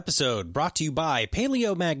Episode brought to you by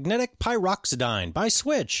Paleomagnetic Pyroxidine by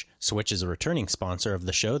Switch. Switch is a returning sponsor of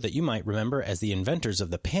the show that you might remember as the inventors of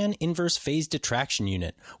the pan-inverse phased attraction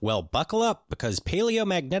unit. Well, buckle up, because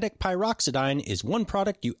Paleomagnetic Pyroxidine is one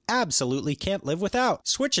product you absolutely can't live without.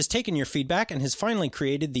 Switch has taken your feedback and has finally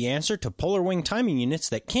created the answer to polar wing timing units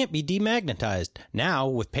that can't be demagnetized. Now,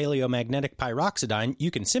 with Paleomagnetic Pyroxidine, you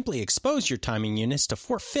can simply expose your timing units to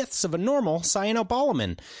 4/5 of a normal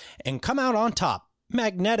cyanobalamin and come out on top.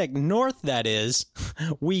 Magnetic North, that is.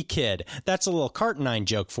 We kid. That's a little Cartonine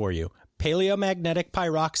joke for you. Paleomagnetic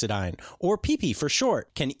Pyroxidine, or PP for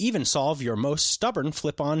short, can even solve your most stubborn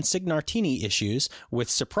flip-on Signartini issues with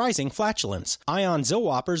surprising flatulence. Ion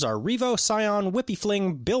Zillwhoppers are Revo Scion Whippy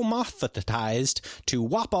Fling Bill Moffatized to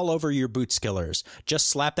whop all over your boot skillers. Just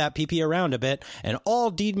slap that PP around a bit, and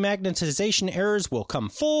all demagnetization errors will come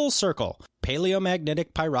full circle.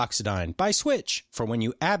 Paleomagnetic Pyroxidine by Switch, for when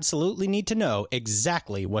you absolutely need to know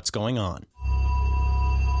exactly what's going on.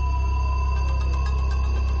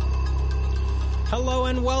 Hello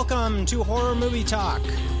and welcome to Horror Movie Talk,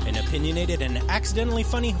 an opinionated and accidentally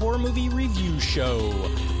funny horror movie review show.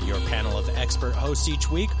 Your panel of expert hosts each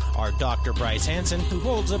week are Dr. Bryce Hansen, who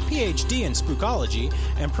holds a PhD in spookology,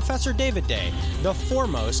 and Professor David Day, the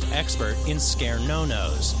foremost expert in scare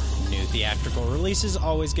no-nos. New theatrical releases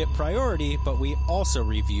always get priority, but we also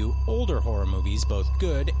review older horror movies, both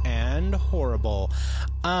good and horrible.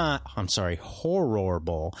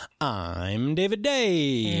 Horrible. I'm David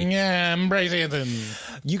Day. Yeah, I'm Bryce Hansen.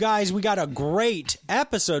 You guys, we got a great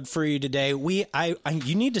episode for you today.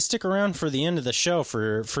 You need to stick around for the end of the show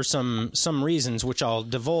for some reasons, which I'll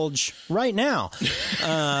divulge right now.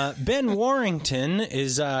 Ben Warrington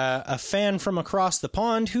is a fan from across the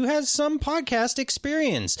pond who has some podcast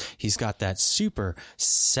experience. He's got that super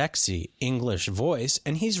sexy English voice,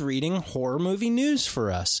 and he's reading horror movie news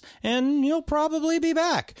for us. And he'll probably be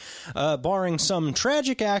back, barring some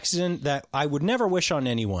tragic accident that I would never wish on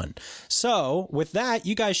anyone. So, with that,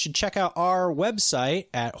 you guys should check out our website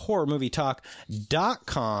at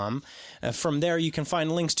horrormovietalk.com. From there, you can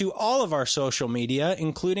find links to all of our social media,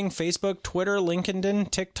 including Facebook, Twitter,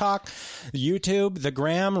 LinkedIn, TikTok, YouTube, the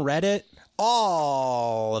Gram, Reddit.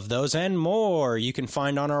 All of those and more you can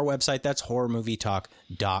find on our website. That's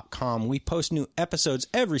horrormovietalk.com. We post new episodes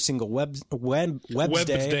every single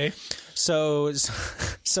Wednesday. So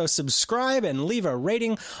subscribe and leave a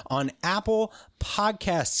rating on Apple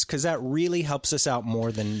Podcasts, because that really helps us out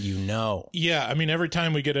more than you know. Yeah, I mean, every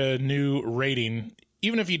time we get a new rating,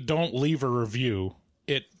 even if you don't leave a review,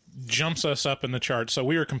 it jumps us up in the charts. So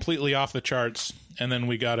we were completely off the charts, and then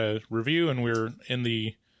we got a review, and we're in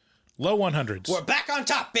the low 100s. We're back on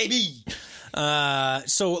top, baby!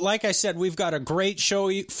 So like I said, we've got a great show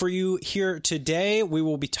for you here today. We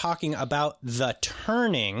will be talking about The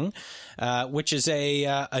Turning, which is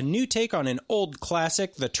a new take on an old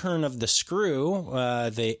classic, The Turn of the Screw,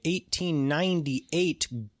 the 1898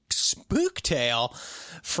 spook tale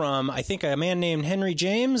from, I think, a man named Henry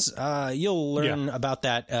James. You'll learn about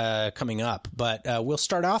that coming up. But we'll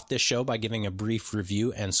start off this show by giving a brief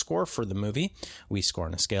review and score for the movie. We score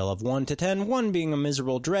on a scale of 1 to 10, 1 being a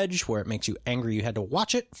miserable dredge, where it makes you angry you had to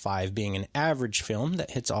watch it, 5 being an average film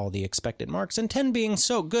that hits all the expected marks, and 10 being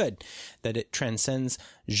so good that it transcends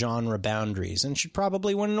genre boundaries and should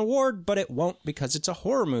probably win an award, but it won't, because it's a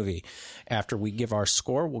horror movie. After we give our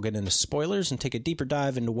score, we'll get into spoilers and take a deeper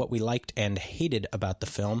dive into what we liked and hated about the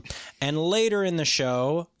film. And later in the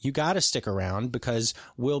show, you got to stick around, because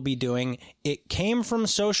we'll be doing It Came From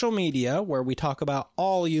Social Media, where we talk about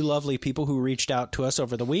all you lovely people who reached out to us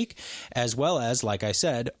over the week, as well as, like I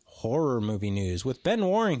said, horror movie news with Ben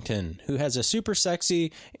Warrington, who has a super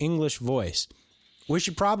sexy English voice. We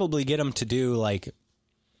should probably get him to do like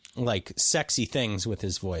sexy things with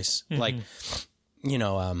his voice. Mm-hmm. Like, you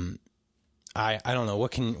know, I don't know,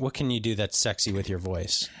 what can you do that's sexy with your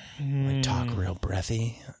voice? Like talk real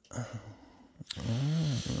breathy.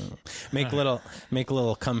 Make a little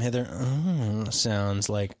come hither sounds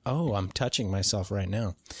like, oh, I'm touching myself right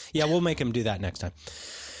now. Yeah, we'll make him do that next time.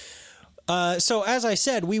 So as I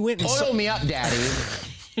said, we went and oil me up, Daddy.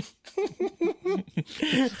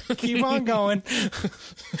 Keep on going.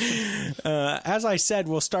 As I said,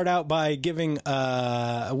 we'll start out by giving,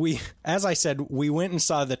 we went and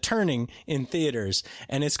saw The Turning in theaters,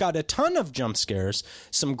 and it's got a ton of jump scares,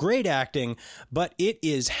 some great acting, but it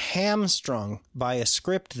is hamstrung by a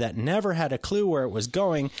script that never had a clue where it was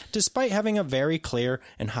going, despite having a very clear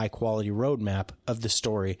and high quality roadmap of the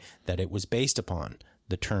story that it was based upon,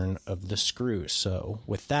 The Turn of the Screw. So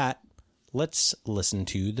with that, let's listen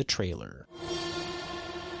to the trailer.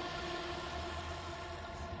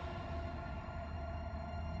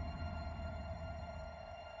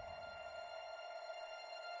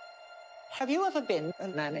 Have you ever been a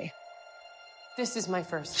nanny? This is my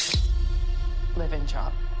first live-in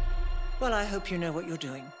job. Well, I hope you know what you're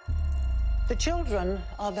doing. The children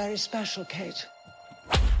are very special, Kate.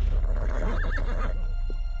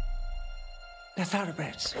 They're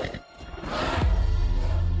thoroughbreds.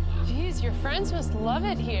 Geez, your friends must love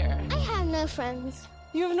it here. I have no friends.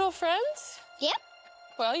 You have no friends? Yep.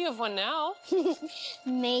 Well, you have one now.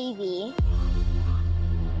 Maybe.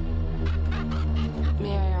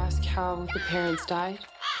 May I ask how the parents died?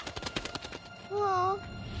 Well,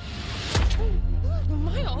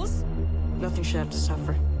 Miles? Nothing should have to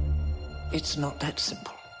suffer. It's not that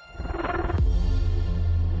simple. I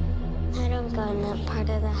don't go in that part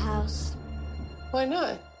of the house. Why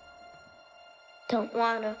not? Don't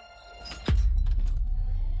wanna.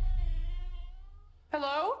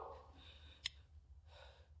 Hello?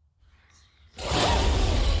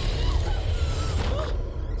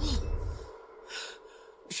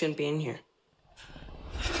 You shouldn't be in here.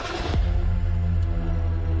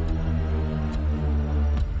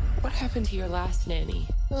 What happened to your last nanny?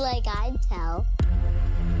 Like I'd tell.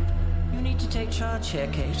 You need to take charge here,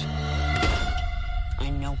 Kate. I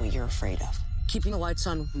know what you're afraid of. Keeping the lights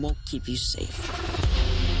on won't keep you safe.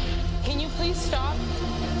 Can you please stop?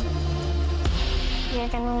 You're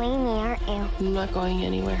gonna leave me, aren't you? I'm not going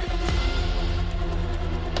anywhere.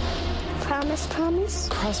 Promise, promise?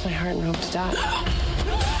 Cross my heart and hope to die.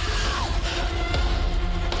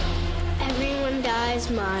 Everyone dies,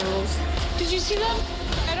 Miles. Did you see them?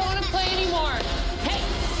 I don't want to play anymore. Hey!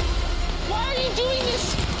 Why are you doing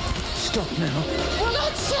this? Stop now. We're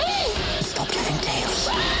not safe! Stop giving tales.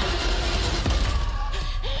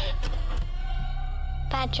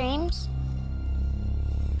 Bad dreams?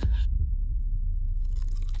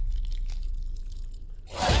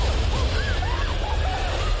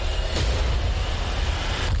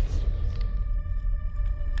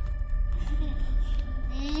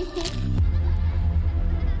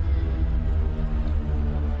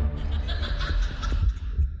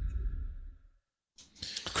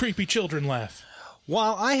 Creepy children laugh.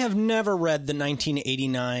 While I have never read the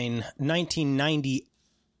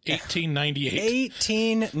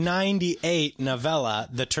 1898 novella,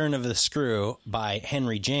 The Turn of the Screw by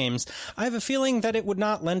Henry James, I have a feeling that it would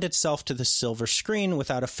not lend itself to the silver screen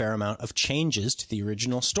without a fair amount of changes to the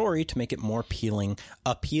original story to make it more appealing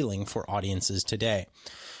for audiences today.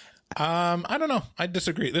 I don't know. I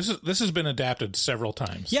disagree. This has been adapted several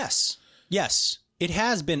times. Yes, it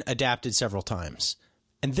has been adapted several times.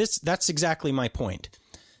 And that's exactly my point.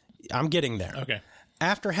 I'm getting there. Okay.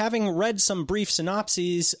 After having read some briefs and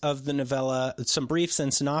synopsises of the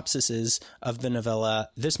novella,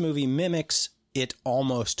 this movie mimics it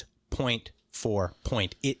almost point for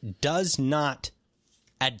point. It does not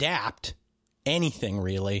adapt anything,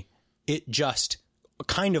 really. It just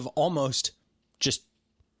kind of almost just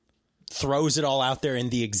throws it all out there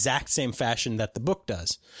in the exact same fashion that the book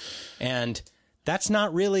does. And that's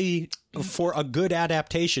not really for a good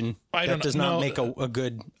adaptation. That does not make a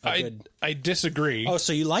good. I disagree. Oh,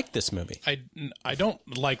 so you like this movie? I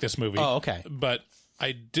don't like this movie. Oh, okay. But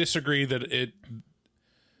I disagree that it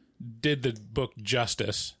did the book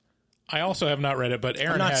justice. I also have not read it, but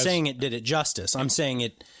Aaron I'm not saying it did it justice. I'm saying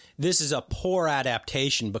this is a poor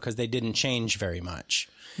adaptation because they didn't change very much.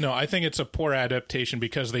 No, I think it's a poor adaptation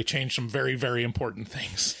because they changed some very, very important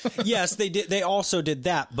things. Yes, they did. They also did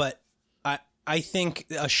that, but I think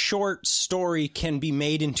a short story can be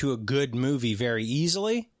made into a good movie very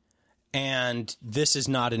easily, and this is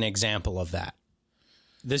not an example of that.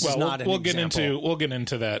 This is not an example. We'll get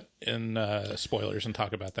into that in spoilers and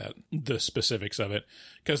talk about that, the specifics of it,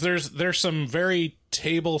 because there's some very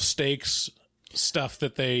table stakes stuff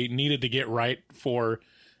that they needed to get right for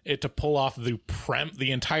it to pull off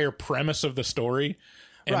the entire premise of the story.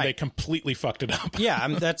 And They completely fucked it up. Yeah,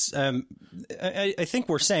 that's. I think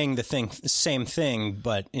we're saying the same thing,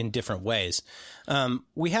 but in different ways.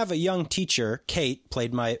 We have a young teacher, Kate,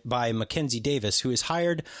 played by Mackenzie Davis, who is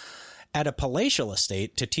hired at a palatial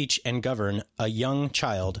estate to teach and govern a young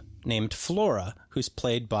child named Flora, who's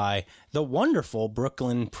played by the wonderful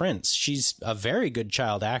Brooklyn Prince. She's a very good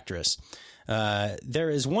child actress. There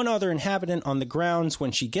is one other inhabitant on the grounds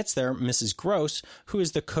when she gets there, Mrs. Gross, who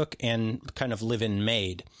is the cook and kind of live-in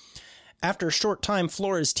maid. After a short time,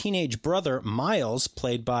 Flora's teenage brother, Miles,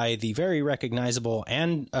 played by the very recognizable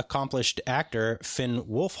and accomplished actor Finn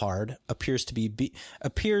Wolfhard,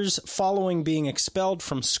 appears following being expelled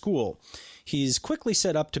from school. He's quickly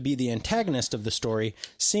set up to be the antagonist of the story,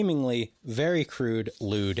 seemingly very crude,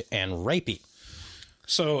 lewd, and rapey.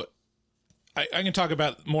 So I can talk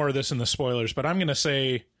about more of this in the spoilers, but I'm going to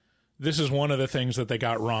say this is one of the things that they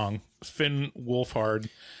got wrong. Finn Wolfhard,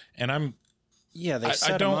 and Yeah, they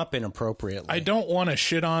set him up inappropriately. I don't want to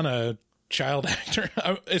shit on a child actor.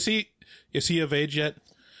 Is he of age yet?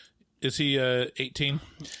 Is he 18?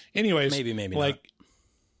 Anyways, maybe like, not.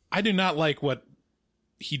 I do not like what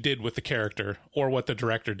he did with the character or what the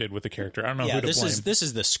director did with the character. I don't know who to blame. This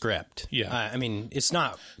is the script. Yeah. I mean, it's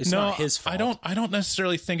not his fault. I don't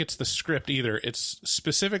necessarily think it's the script either. It's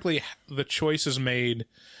specifically the choices made.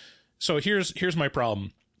 So here's my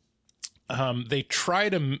problem. They try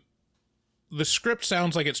to, the script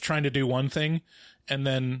sounds like it's trying to do one thing, and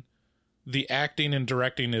then the acting and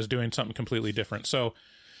directing is doing something completely different. So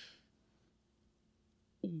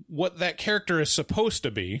what that character is supposed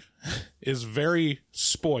to be is very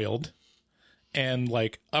spoiled and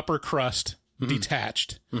like upper crust,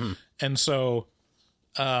 detached. Mm-hmm. And so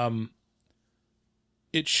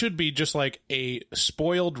it should be just like a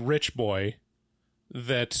spoiled rich boy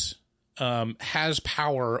that has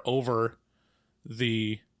power over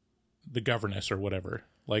the governess or whatever.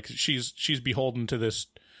 Like she's beholden to this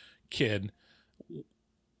kid.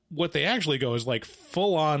 What they actually go is like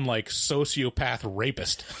full on like sociopath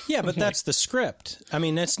rapist. Yeah, but that's the script. I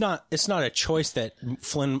mean, it's not a choice that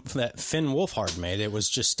Finn Wolfhard made. It was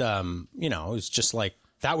just it was just like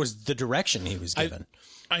that was the direction he was given.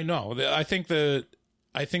 I know. I think the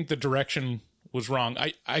direction was wrong.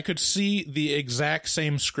 I could see the exact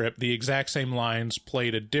same script, the exact same lines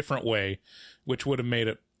played a different way, which would have made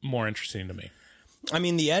it more interesting to me. I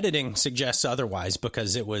mean, the editing suggests otherwise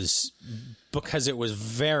because it was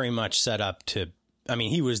very much set up to. I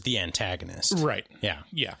mean, he was the antagonist, right? Yeah,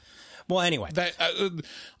 yeah. Well, anyway,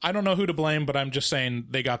 I don't know who to blame, but I'm just saying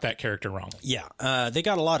they got that character wrong. Yeah, they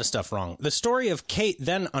got a lot of stuff wrong. The story of Kate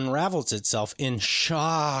then unravels itself in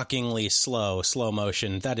shockingly slow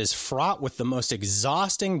motion that is fraught with the most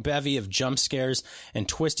exhausting bevy of jump scares and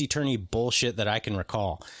twisty-turny bullshit that I can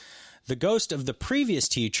recall. The ghost of the previous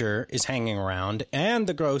teacher is hanging around, and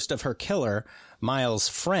the ghost of her killer, Miles'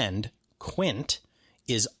 friend, Quint,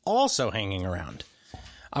 is also hanging around.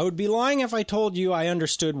 I would be lying if I told you I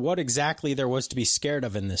understood what exactly there was to be scared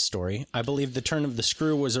of in this story. I believe The Turn of the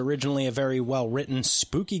Screw was originally a very well-written,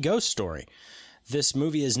 spooky ghost story. This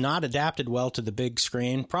movie is not adapted well to the big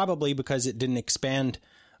screen, probably because it didn't expand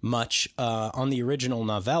much on the original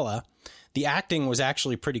novella. The acting was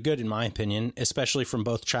actually pretty good, in my opinion, especially from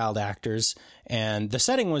both child actors, and the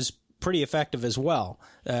setting was pretty effective as well.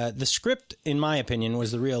 The script, in my opinion,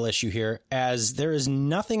 was the real issue here, as there is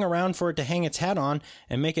nothing around for it to hang its hat on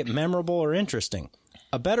and make it memorable or interesting.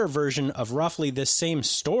 A better version of roughly this same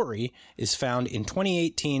story is found in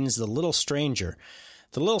 2018's The Little Stranger.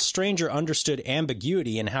 The Little Stranger understood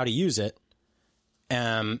ambiguity and how to use it.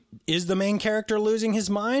 Is the main character losing his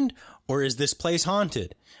mind, or is this place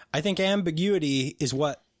haunted? I think ambiguity is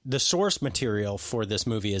what the source material for this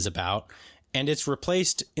movie is about, and it's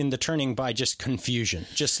replaced in The Turning by just confusion.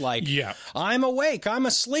 Just like, yeah. I'm awake, I'm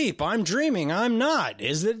asleep, I'm dreaming, I'm not.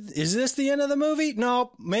 Is this the end of the movie?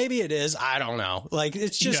 No, maybe it is. I don't know. Like,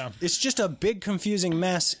 it's just a big confusing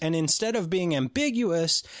mess, and instead of being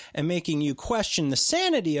ambiguous and making you question the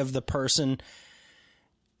sanity of the person,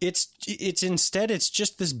 it's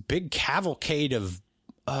just this big cavalcade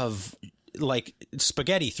of like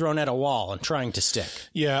spaghetti thrown at a wall and trying to stick.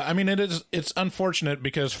 Yeah, I mean, it's unfortunate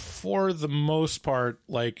because for the most part,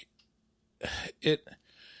 like it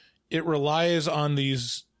relies on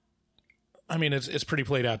these. I mean, it's pretty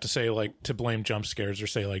played out to say like to blame jump scares or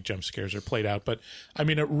say like jump scares are played out, but I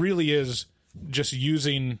mean, it really is just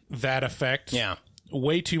using that effect. Yeah.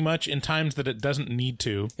 Way too much in times that it doesn't need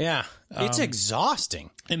to. Yeah. It's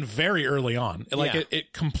exhausting. And very early on. Like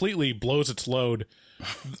it completely blows its load.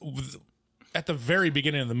 At the very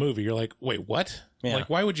beginning of the movie, you're like, wait, what? Yeah. Like,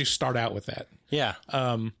 why would you start out with that? Yeah.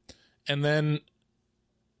 And then,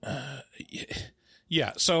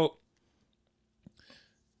 yeah, so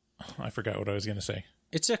I forgot what I was going to say.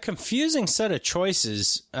 It's a confusing set of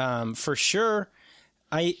choices, for sure.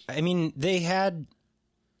 I mean,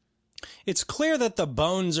 it's clear that the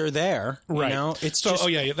bones are there, right? You know? It's so, just, oh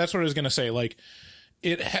yeah, that's what I was going to say. Like,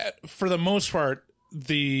 it had, for the most part,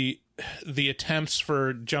 the attempts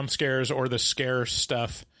for jump scares or the scare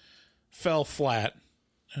stuff fell flat.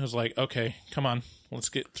 I was like, okay, come on, let's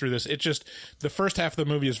get through this. It just, the first half of the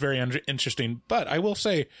movie is very interesting, but I will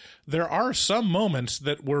say there are some moments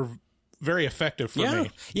that were very effective for me.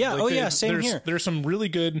 Yeah. Like same here. There's some really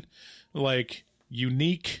good, like,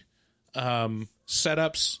 unique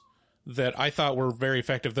setups that I thought were very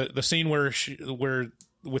effective. The scene where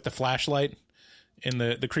with the flashlight in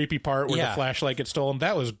the creepy part where the flashlight gets stolen,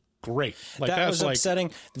 that was great. Like that that's was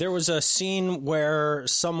upsetting. There was a scene where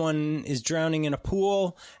someone is drowning in a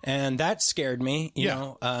pool, and that scared me. You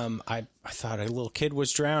know, I thought a little kid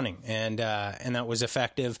was drowning, and that was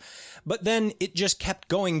effective. But then it just kept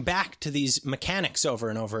going back to these mechanics over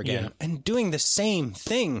and over again, and doing the same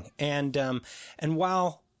thing. And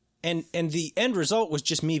while and the end result was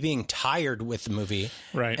just me being tired with the movie,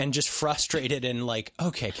 right, and just frustrated and like,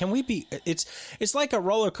 okay, can we be? It's like a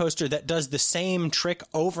roller coaster that does the same trick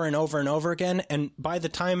over and over and over again, and by the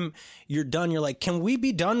time you're done, you're like, can we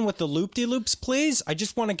be done with the loop-de-loops, please? I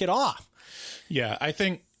just want to get off. Yeah, I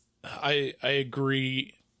think I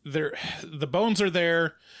agree. The bones are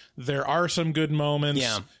there. There are some good moments.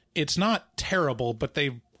 Yeah, it's not terrible, but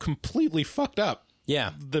they completely fucked up.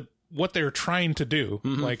 Yeah, what they're trying to do.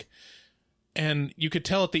 Like, and you could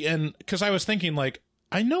tell at the end, because I was thinking, like,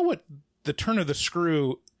 I know what the turn of the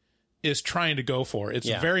screw is trying to go for. It's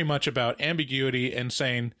very much about ambiguity and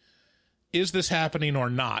saying, is this happening or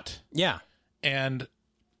not? Yeah. And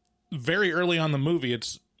very early on in the movie,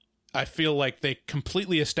 I feel like they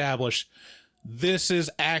completely establish this is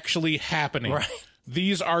actually happening. Right.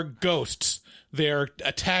 These are ghosts. They're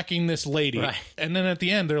attacking this lady. Right. And then at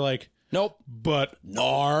the end, they're like, nope. But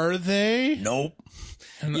are they? Nope.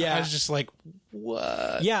 And I was just like,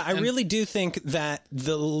 what? Yeah, I really do think that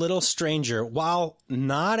The Little Stranger, while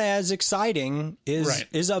not as exciting,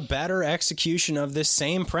 is a better execution of this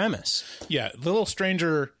same premise. Yeah, The Little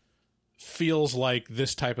Stranger feels like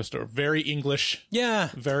this type of story. Very English. Yeah.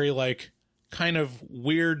 Very, like, kind of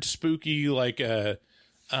weird, spooky, like a,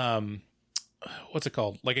 what's it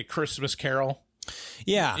called? Like a Christmas Carol.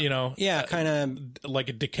 Yeah. You know? Yeah, kind of like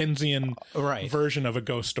a Dickensian version of a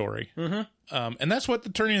ghost story. Mm-hmm. And that's what The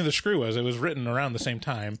Turning of the Screw was. It was written around the same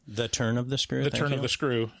time. The Turn of the Screw. The Turn of the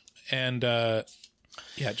Screw. And, it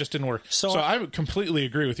just didn't work. So I would completely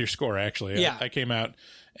agree with your score, actually. Yeah. I came out,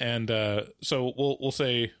 and so we'll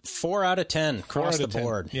say 4 out of 10 across the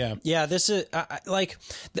board. Yeah. Yeah, this is,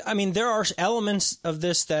 there are elements of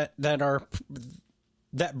this that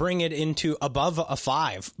bring it into above a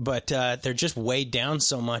 5, but they're just weighed down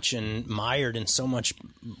so much and mired in so much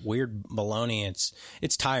weird baloney.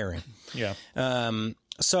 It's tiring. Yeah.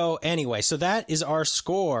 So anyway, so that is our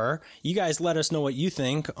score. You guys let us know what you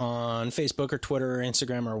think on Facebook or Twitter or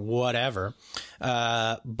Instagram or whatever.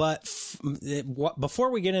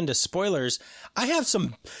 Before we get into spoilers, I have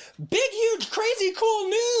some big, huge, crazy, cool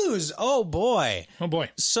news. Oh boy. Oh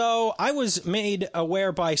boy. So I was made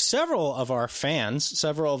aware by several of our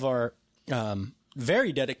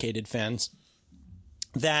very dedicated fans,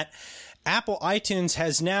 that Apple iTunes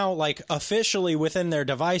has now, like, officially within their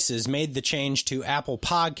devices made the change to Apple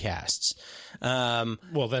Podcasts.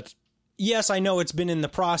 Yes, I know it's been in the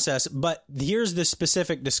process, but here's the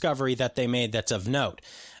specific discovery that they made that's of note.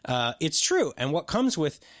 It's true. And what comes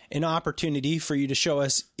with an opportunity for you to show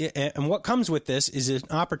us, and what comes with this is an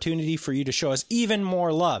opportunity for you to show us even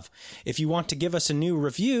more love. If you want to give us a new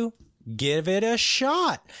review, give it a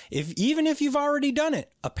shot. Even if you've already done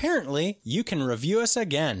it, apparently you can review us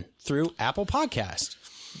again through Apple Podcast.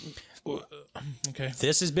 Okay.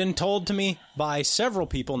 This has been told to me by several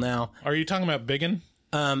people now. Are you talking about Biggin?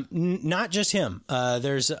 Not just him.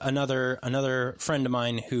 There's another friend of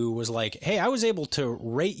mine who was like, "Hey, I was able to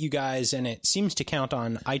rate you guys, and it seems to count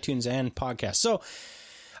on iTunes and podcasts." So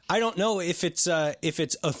I don't know if it's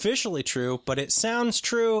officially true, but it sounds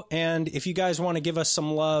true. And if you guys want to give us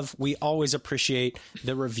some love, we always appreciate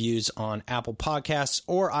the reviews on Apple Podcasts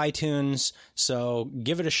or iTunes. So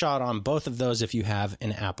give it a shot on both of those if you have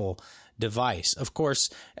an Apple device. Of course,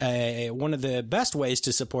 one of the best ways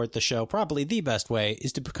to support the show, probably the best way,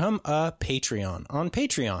 is to become a Patreon on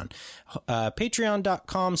Patreon.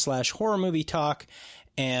 Patreon.com/horror movie talk.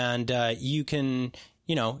 And you can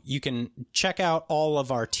check out all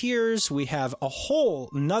of our tiers. We have a whole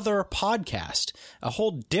nother podcast, a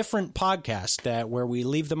whole different podcast where we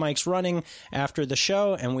leave the mics running after the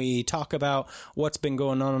show and we talk about what's been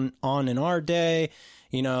going on in our day.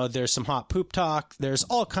 You know, there's some hot poop talk. There's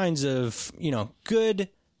all kinds of, good,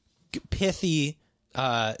 pithy,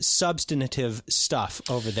 substantive stuff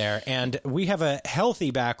over there. And we have a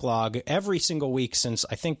healthy backlog every single week since,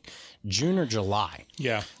 I think, June or July.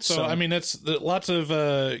 Yeah. So I mean, it's lots of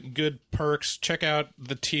good perks. Check out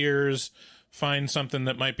the tiers. Find something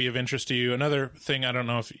that might be of interest to you. Another thing, I don't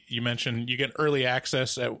know if you mentioned, you get early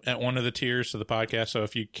access at one of the tiers to the podcast. So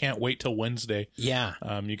if you can't wait till Wednesday, you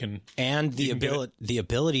can. And the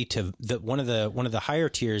ability to one of the higher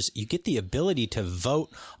tiers, you get the ability to vote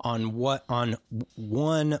on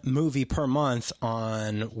one movie per month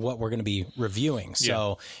on what we're going to be reviewing.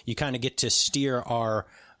 So you kind of get to steer our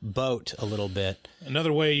boat a little bit.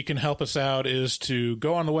 Another way you can help us out is to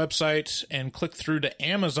go on the website and click through to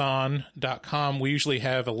Amazon.com. We usually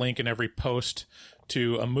have a link in every post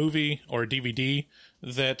to a movie or a DVD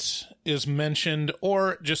that is mentioned,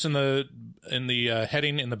 or just in the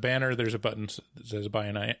heading in the banner, there's a button that says buy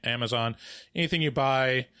on Amazon. Anything you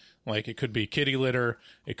buy, like it could be kitty litter,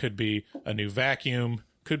 it could be a new vacuum,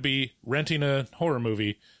 could be renting a horror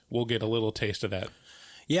movie, we'll get a little taste of that.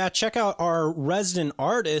 Yeah, check out our resident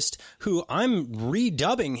artist, who I'm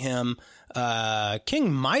redubbing him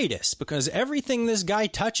King Midas, because everything this guy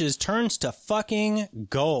touches turns to fucking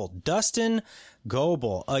gold. Dustin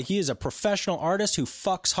Goebel. He is a professional artist who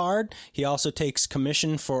fucks hard. He also takes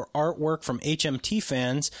commission for artwork from HMT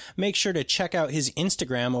fans. Make sure to check out his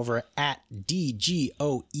Instagram over at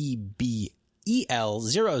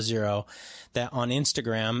DGOEBEL00. That on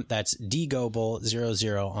Instagram, that's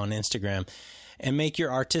dgoebel00 on Instagram. And make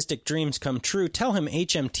your artistic dreams come true. Tell him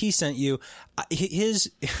HMT sent you.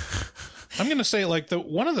 I'm going to say, like,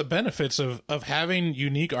 one of the benefits of having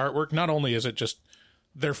unique artwork, not only is it just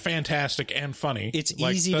they're fantastic and funny. It's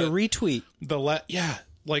like easy to retweet.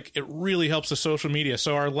 Like it really helps the social media.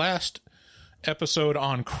 So our last episode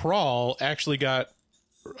on Crawl actually got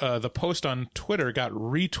the post on Twitter got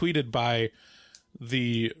retweeted by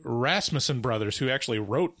the Rasmussen brothers, who actually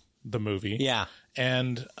wrote the movie. Yeah.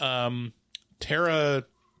 And Tara,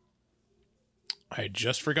 I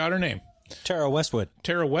just forgot her name. Tara Westwood.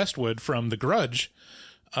 Tara Westwood from The Grudge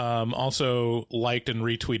also liked and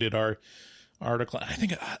retweeted our article. I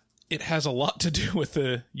think it has a lot to do with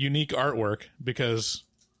the unique artwork, because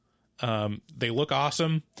they look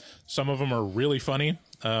awesome. Some of them are really funny.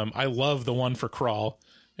 I love the one for Crawl.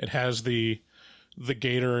 It has the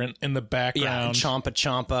gator in the background. Yeah, Champa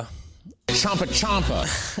Champa. Champa Champa.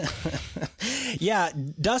 Yeah,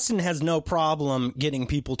 Dustin has no problem getting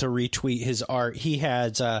people to retweet his art. He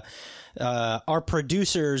has our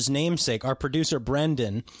producer's namesake, our producer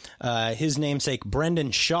Brendan, his namesake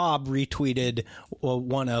Brendan Schaub retweeted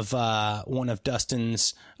one of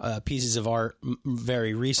Dustin's pieces of art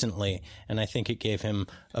very recently, and I think it gave him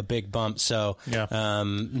a big bump. So, yeah.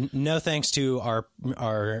 No thanks to our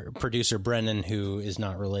producer Brendan, who is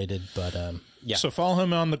not related, but yeah. So follow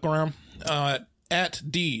him on the gram at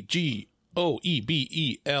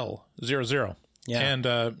DGOEBEL00. Yeah. And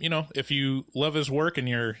if you love his work and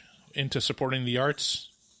you're into supporting the arts,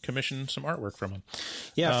 commission some artwork from him.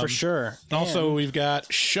 Yeah, for sure. Also, we've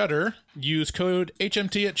got Shudder. Use code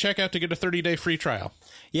HMT at checkout to get a 30-day free trial.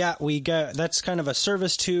 Yeah, that's kind of a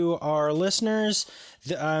service to our listeners.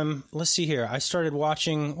 Let's see here. I started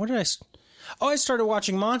watching. I started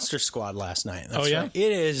watching Monster Squad last night. That's yeah? right.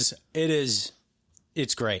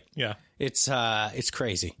 It's great. Yeah. It's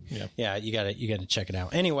crazy. Yeah. You gotta check it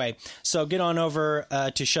out. Anyway, so get on over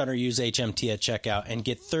to Shudder, use HMT at checkout, and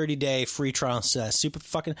get 30-day free trial, super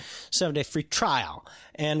fucking 7-day free trial.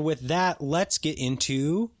 And with that, let's get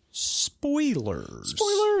into spoilers.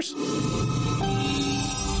 Spoilers.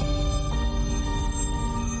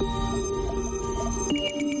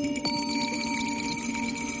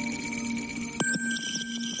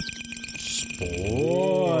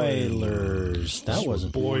 That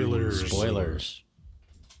wasn't spoilers.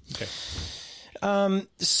 Okay.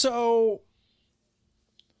 So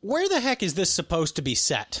where the heck is this supposed to be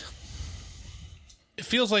set? It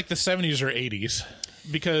feels like the 70s or 80s,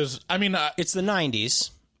 because it's the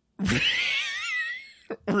 90s.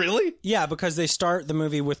 Really? Yeah, because they start the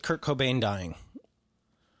movie with Kurt Cobain dying.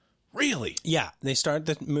 Really? Yeah, they start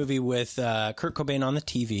the movie with Kurt Cobain on the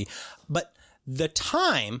TV, but the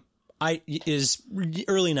time is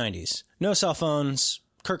early 90s. No cell phones.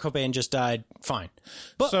 Kurt Cobain just died. Fine.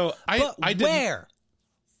 But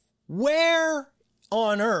where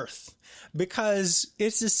on earth? Because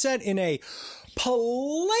it's set in a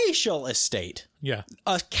palatial estate. Yeah.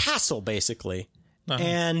 A castle, basically. Uh-huh.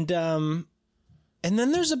 And then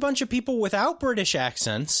there's a bunch of people without British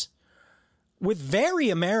accents with very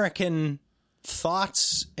American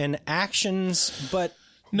thoughts and actions, but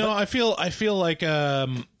I feel like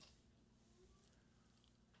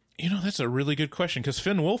that's a really good question, because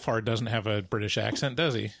Finn Wolfhard doesn't have a British accent,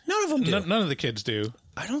 does he? None of them do. None of the kids do.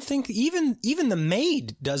 I don't think even the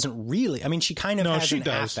maid doesn't really. I mean, she kind of has an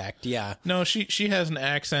affect. Yeah. No, she has an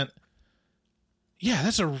accent. Yeah,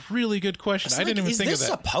 that's a really good question. I didn't even think of that. Is this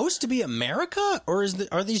supposed to be America, or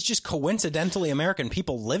are these just coincidentally American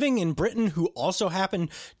people living in Britain who also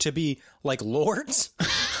happen to be like lords?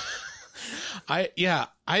 I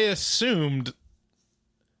assumed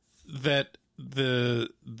that the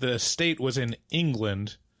state was in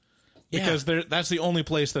England, because that's the only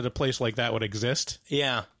place that a place like that would exist.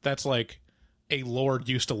 Yeah. That's like a lord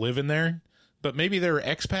used to live in there. but maybe they were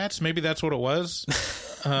expats. Maybe that's what it was.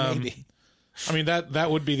 Maybe. I mean,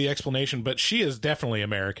 that would be the explanation, but she is definitely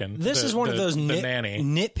American. This is one of those nanny.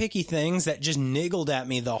 nitpicky things that just niggled at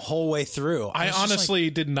me the whole way through. I honestly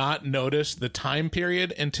did not notice the time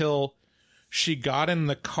period until she got in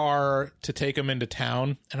the car to take him into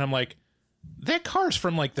town, and I'm like, that car's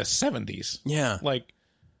from like the 70s. Yeah. Like,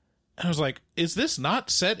 I was like, is this not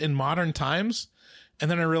set in modern times?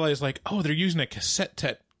 And then I realized, like, oh, they're using a cassette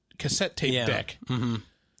tape deck. Mm-hmm.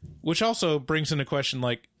 Which also brings into question,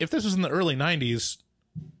 like, if this was in the early 90s,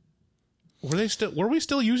 were we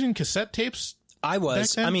still using cassette tapes? I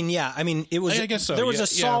was. I mean, yeah. I mean, it was. I guess so. There was a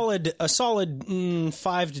solid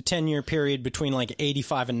 5 to 10 year period between like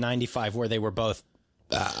 85 and 95 where they were both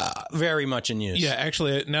very much in use. Yeah,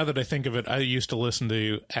 actually, now that I think of it, I used to listen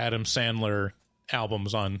to Adam Sandler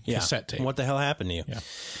albums on cassette tape. What the hell happened to you? Yeah.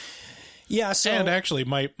 Yeah, so and actually,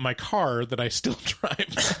 my car that I still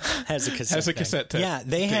drive has a cassette tape. Yeah,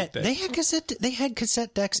 they had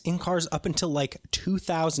cassette decks in cars up until like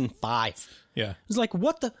 2005. Yeah, it was like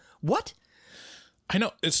what? I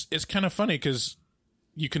know it's kind of funny because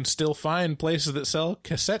you can still find places that sell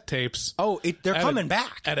cassette tapes. Oh, they're coming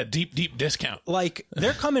back at a deep discount. Like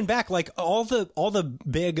they're coming back. Like all the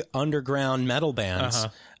big underground metal bands,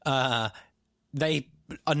 they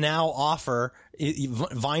now offer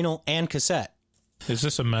vinyl and cassette. Is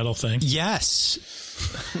this a metal thing? Yes.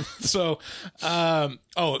 So,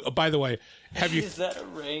 by the way, is that a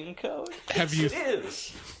raincoat? It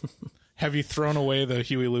is. Have you thrown away the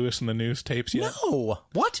Huey Lewis and the News tapes yet? No.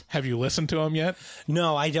 What? Have you listened to them yet?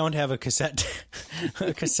 No, I don't have a cassette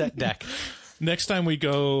deck. Next time we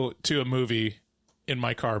go to a movie in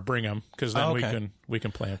my car, bring them because then we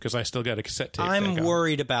can play them because I still got a cassette tape. I'm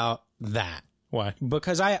worried about that. Why?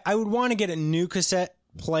 Because I would want to get a new cassette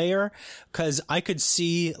player because I could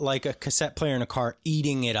see like a cassette player in a car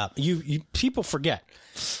eating it up. You people forget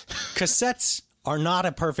cassettes are not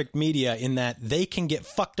a perfect media in that they can get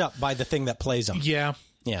fucked up by the thing that plays them. Yeah.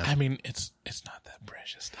 Yeah. I mean, it's not that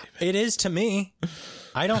precious, David. It is to me.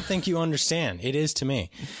 I don't think you understand. It is to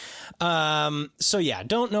me. So yeah,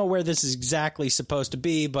 don't know where this is exactly supposed to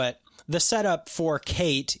be, but the setup for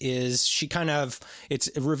Kate is it's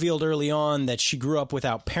revealed early on that she grew up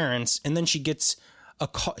without parents, and then she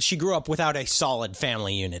grew up without a solid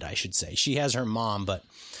family unit, I should say. She has her mom, but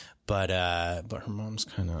her mom's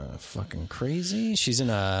kind of fucking crazy. She's in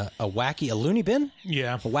a loony bin?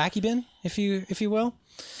 Yeah. A wacky bin, if you will.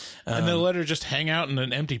 And they let her just hang out in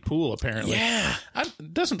an empty pool, apparently. Yeah.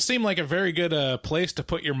 It doesn't seem like a very good place to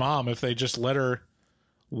put your mom if they just let her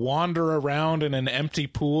wander around in an empty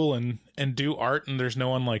pool and do art and there's no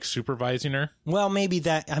one like supervising her. Well, maybe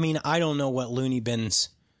that, I mean, I don't know what loony bins,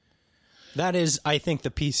 that is, I think, the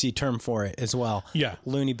PC term for it as well. Yeah.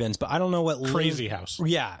 Loony bins, but I don't know what crazy house.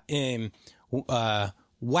 Yeah.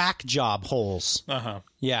 Whack job holes. Uh-huh.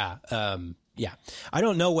 Yeah. Yeah. I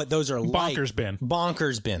don't know what those are like. Bonkers bin.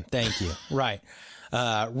 Bonkers bin. Thank you. Right.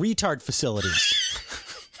 Retard facilities.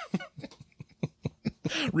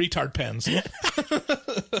 Retard pens.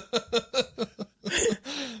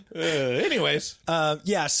 Anyways.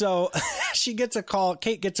 Yeah, so she gets a call.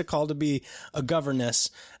 Kate gets a call to be a governess,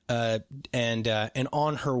 and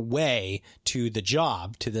on her way to the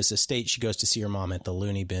job, to this estate, she goes to see her mom at the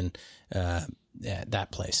loony bin,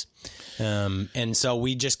 that place. And so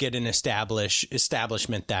we just get an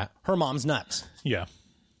establishment that her mom's nuts. Yeah.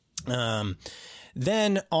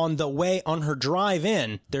 Then on her drive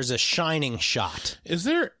in, there's a Shining shot. Is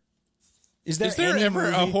there ever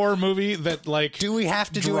a horror movie that like do we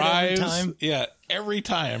have to drives, do it every time? Yeah, every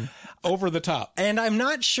time over the top. And I'm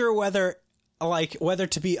not sure whether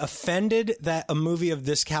to be offended that a movie of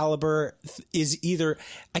this caliber is either,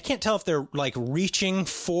 I can't tell if they're like reaching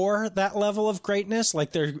for that level of greatness,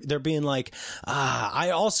 like they're being like, I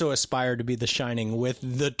also aspire to be The Shining with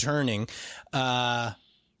The Turning,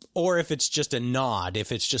 or if it's just a nod,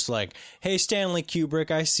 if it's just like, hey, Stanley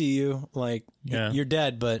Kubrick, I see you, like, you're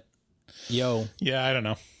dead, but yo. Yeah, I don't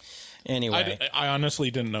know. Anyway. I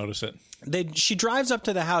honestly didn't notice it. She drives up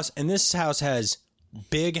to the house, and this house has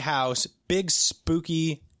big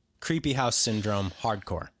spooky, creepy house syndrome,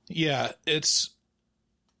 hardcore. Yeah,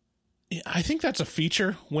 I think that's a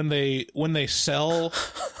feature when they sell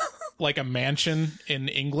like a mansion in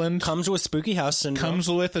England. Comes with spooky house syndrome. Comes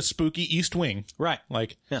with a spooky east wing. Right.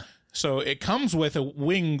 Like, yeah. So it comes with a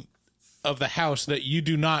wing of the house that you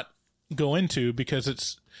do not go into because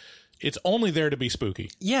it's only there to be spooky.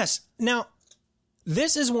 Yes. Now,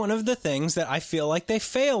 this is one of the things that I feel like they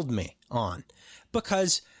failed me on,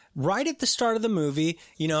 because right at the start of the movie,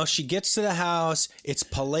 you know, she gets to the house. It's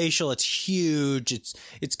palatial. It's huge.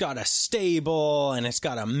 It's got a stable and it's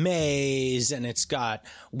got a maze and it's got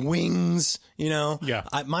wings, you know. Yeah.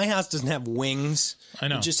 My house doesn't have wings. I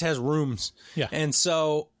know. It just has rooms. Yeah. And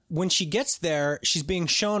so when she gets there, she's being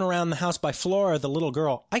shown around the house by Flora, the little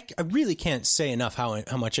girl. I really can't say enough how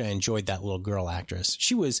much I enjoyed that little girl actress.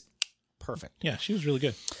 She was perfect. Yeah, she was really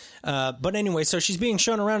good. But anyway, so she's being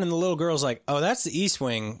shown around and the little girl's like, oh, that's the East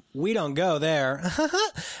Wing. We don't go there.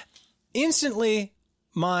 Instantly,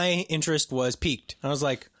 my interest was piqued. I was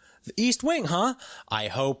like, the East Wing, huh? I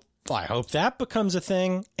hope that becomes a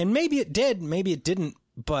thing. And maybe it did. Maybe it didn't.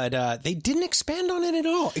 But they didn't expand on it at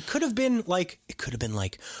all. It could have been like,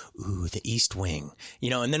 ooh, the East Wing,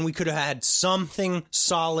 you know, and then we could have had something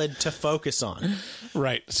solid to focus on.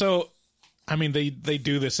 Right. So, I mean, they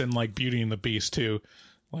do this in like Beauty and the Beast too.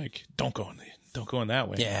 Like, don't go in that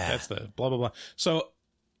way. Yeah. That's the blah, blah, blah. So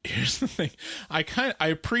here's the thing. I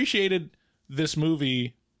appreciated this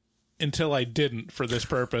movie until I didn't for this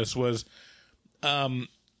purpose was,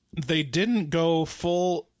 they didn't go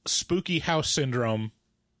full spooky house syndrome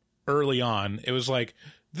early on. It was like,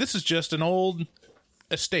 this is just an old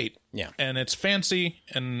estate. Yeah. And it's fancy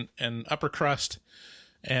and upper crust.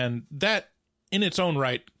 And that in its own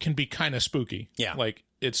right can be kind of spooky. Yeah. Like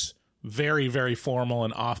it's very, very formal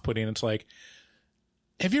and off-putting. It's like,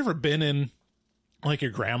 have you ever been in like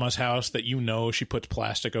your grandma's house that you know she puts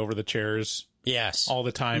plastic over the chairs? Yes. All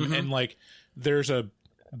the time. Mm-hmm. And like there's a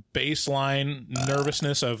baseline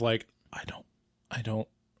nervousness of like, I don't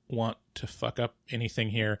want to fuck up anything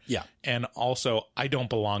here. Yeah. And also I don't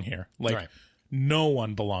belong here. Like right. No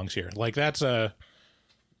one belongs here. Like that's a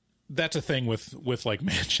thing with like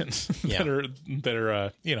mansions that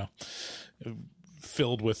are you know,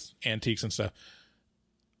 filled with antiques and stuff.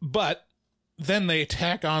 But then they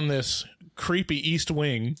tack on this creepy East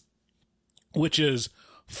Wing, which is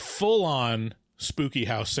full on spooky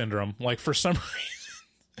house syndrome. Like for some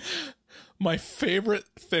reason, my favorite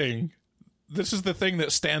thing, this is the thing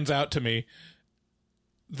that stands out to me.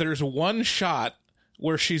 There's one shot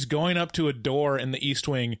where she's going up to a door in the East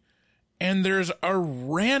Wing and there's a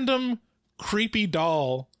random creepy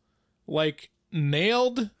doll like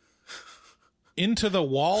nailed into the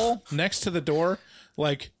wall next to the door.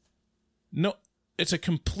 Like, no, it's a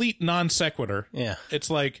complete non sequitur. Yeah. It's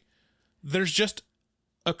like there's just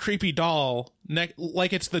a creepy doll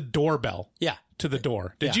like it's the doorbell. Yeah. To the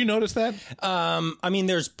door. Did you notice that? I mean,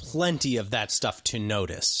 there's plenty of that stuff to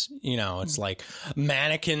notice. You know, it's like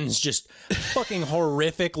mannequins, just fucking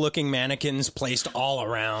horrific looking mannequins placed all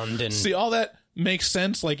around. And see, all that makes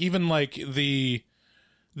sense. Like even like the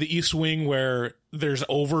East Wing where there's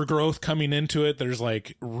overgrowth coming into it. There's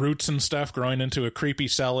like roots and stuff growing into a creepy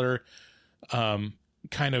cellar, kind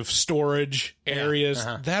of storage areas.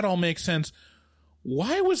 Yeah. Uh-huh. That all makes sense.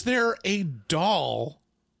 Why was there a doll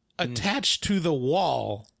attached to the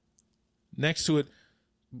wall next to a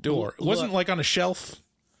door? It wasn't like on a shelf.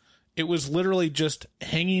 It was literally just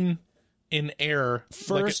hanging in air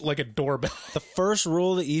like a doorbell. The first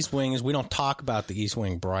rule of the East Wing is we don't talk about the East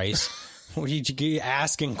Wing, Bryce. Were you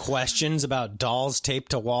asking questions about dolls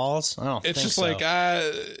taped to walls? I don't think so. It's just like,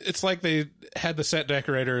 it's like they had the set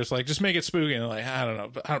decorators like, just make it spooky. And like, I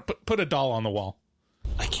don't know, put a doll on the wall.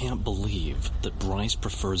 I can't believe that Bryce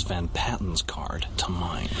prefers Van Patten's card to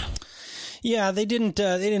mine. Yeah, they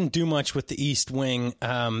didn't do much with the East Wing.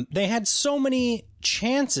 They had so many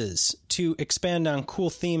chances to expand on cool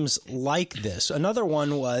themes like this. Another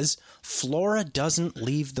one was Flora doesn't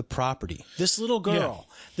leave the property. This little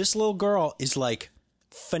girl is like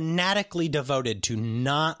fanatically devoted to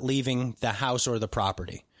not leaving the house or the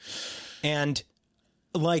property. And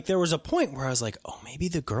like there was a point where I was like, oh, maybe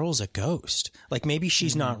the girl's a ghost. Like maybe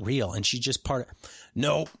she's not real and she's just part of...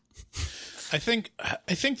 Nope. I think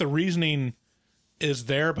the reasoning is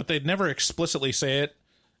there, but they'd never explicitly say it.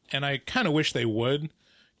 And I kind of wish they would,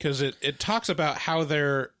 because it talks about how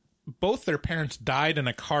both their parents died in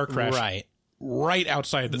a car crash right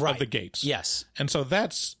outside of the gates. Yes. And so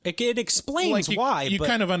that's... It explains like why. You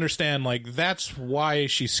kind of understand, like, that's why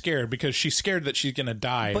she's scared, because she's scared that she's going to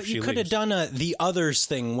die But if she you could have done the Others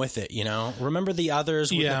thing with it, you know? Remember the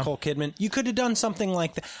Others with Nicole Kidman? You could have done something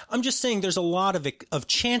like that. I'm just saying there's a lot of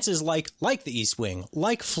chances like the East Wing,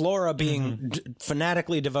 like Flora being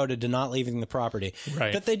fanatically devoted to not leaving the property.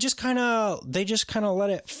 Right. That they just kind of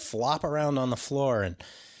let it flop around on the floor and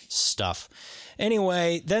stuff.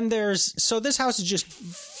 Anyway, then this house is just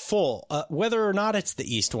full, whether or not it's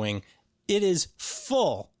the East Wing, it is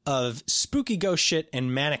full of spooky ghost shit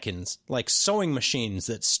and mannequins, like sewing machines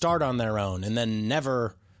that start on their own and then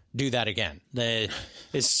never do that again.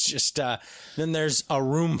 It's just, then there's a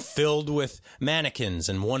room filled with mannequins,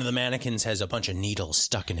 and one of the mannequins has a bunch of needles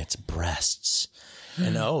stuck in its breasts.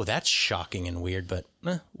 And that's shocking and weird, but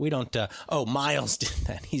we don't. Miles did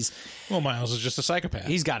that. Miles is just a psychopath.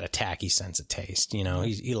 He's got a tacky sense of taste.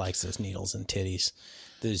 He likes those needles and titties.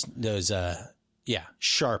 Those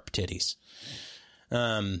sharp titties.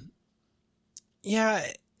 And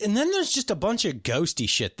then there's just a bunch of ghosty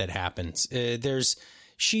shit that happens. That's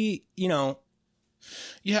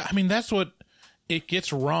what it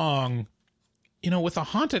gets wrong. With a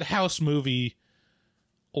haunted house movie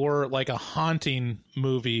or like a haunting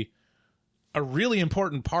movie, a really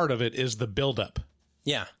important part of it is the buildup.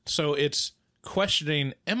 Yeah. So it's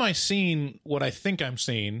questioning, am I seeing what I think I'm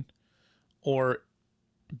seeing? Or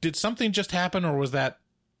did something just happen, or was that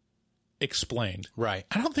explained? Right.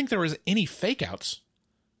 I don't think there was any fake outs,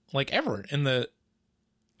 like, ever in the...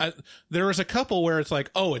 there was a couple where it's like,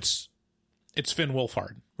 oh, it's Finn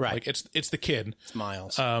Wolfhard. Right. Like, it's the kid. It's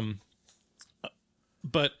Miles.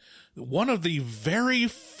 But one of the very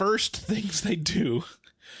first things they do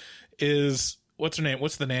is, what's her name?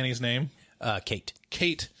 What's the nanny's name? Kate.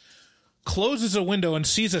 Kate closes a window and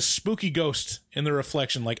sees a spooky ghost in the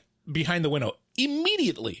reflection, like, behind the window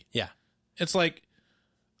immediately. Yeah. It's like,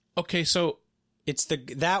 okay, so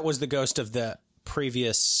that was the ghost of the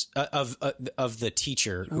previous of the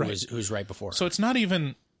teacher who's right before. So it's not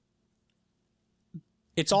even.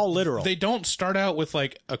 It's all literal. They don't start out with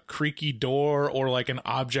like a creaky door or like an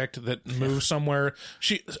object that moves somewhere.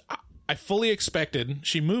 I fully expected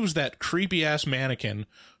she moves that creepy ass mannequin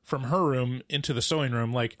from her room into the sewing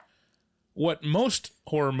room. Like, what most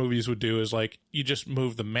horror movies would do is like you just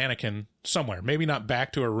move the mannequin somewhere, maybe not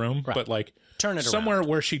back to her room, but like turn it somewhere around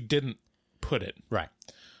where she didn't put it. Right.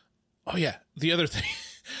 Oh yeah, the other thing.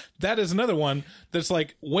 That is another one that's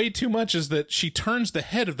like way too much, is that she turns the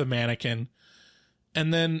head of the mannequin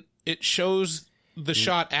and then it shows the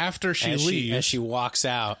shot after she leaves. As she walks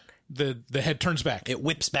out, the head turns back. It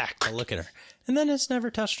whips back to look at her. And then it's never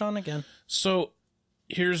touched on again. So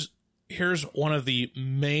here's one of the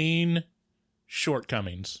main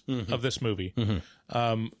shortcomings of this movie.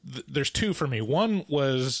 Mm-hmm. There's two for me. One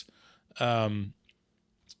was, I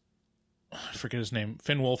forget his name,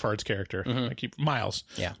 Finn Wolfhard's character. Miles.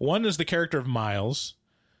 Yeah. One is the character of Miles.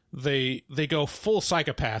 They go full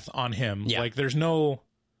psychopath on him. Yeah. Like, there's no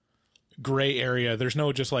gray area. There's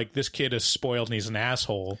no just like, this kid is spoiled and he's an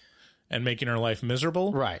asshole and making her life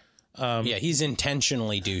miserable. Right. He's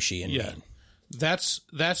intentionally douchey and mean.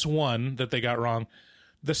 That's one that they got wrong.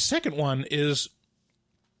 The second one is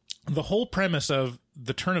the whole premise of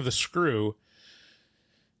The Turn of the Screw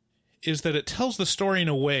is that it tells the story in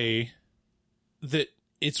a way that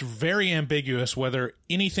it's very ambiguous whether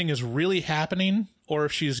anything is really happening or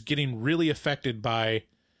if she's getting really affected by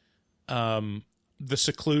the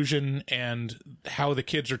seclusion and how the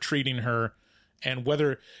kids are treating her, and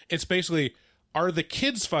whether it's basically, are the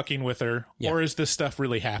kids fucking with her or is this stuff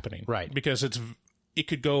really happening? Right. Because it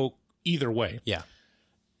could go either way. Yeah.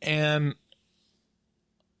 And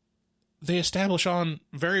they establish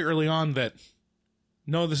very early on that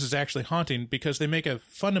no, this is actually haunting, because they make a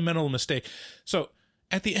fundamental mistake. So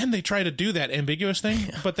at the end, they try to do that ambiguous thing,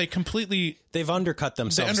 but they've undercut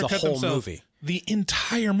themselves the whole movie. The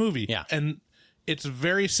entire movie. Yeah. And it's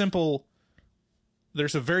very simple.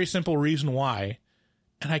 There's a very simple reason why.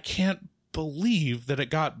 And I can't believe that it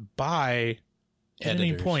got by at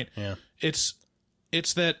any point. Yeah. It's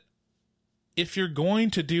that if you're going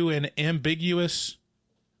to do an ambiguous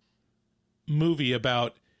movie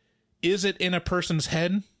about, is it in a person's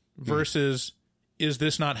head versus is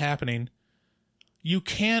this not happening, you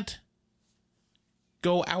can't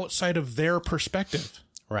go outside of their perspective.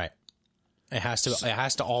 Right. It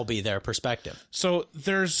has to all be their perspective. So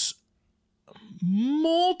there's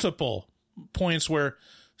multiple points where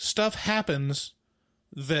stuff happens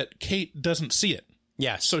that Kate doesn't see it.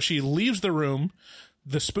 Yes. So she leaves the room,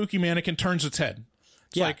 the spooky mannequin turns its head.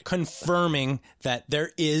 It's like confirming that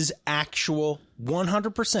there is actual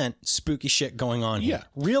 100% spooky shit going on here.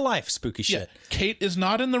 Real life spooky shit. Yeah. Kate is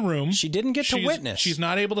not in the room. She didn't get to witness. She's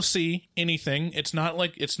not able to see anything. It's not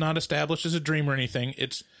like it's not established as a dream or anything.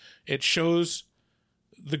 It shows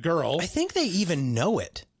the girl. I think they even know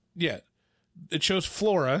it. Yeah. It shows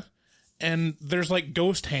Flora, and there's like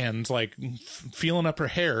ghost hands like feeling up her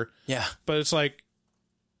hair. Yeah. But it's like,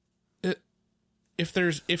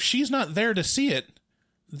 if she's not there to see it,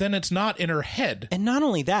 then it's not in her head. And not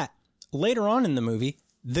only that, later on in the movie,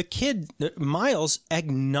 the kid, Miles,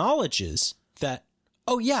 acknowledges that,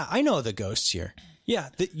 oh yeah, I know the ghosts here. Yeah,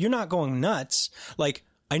 you're not going nuts. Like,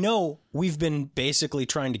 I know we've been basically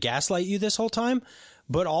trying to gaslight you this whole time,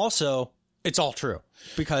 but also it's all true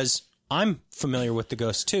because I'm familiar with the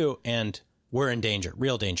ghosts too, and we're in danger,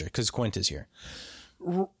 real danger, because Quint is here.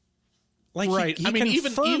 Like, right. He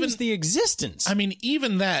confirms even the existence. I mean,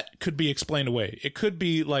 even that could be explained away. It could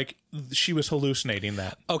be like she was hallucinating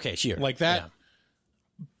that. Okay, sure. Like that.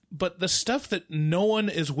 Yeah. But the stuff that no one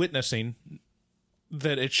is witnessing,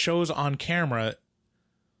 that it shows on camera,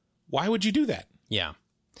 why would you do that? Yeah.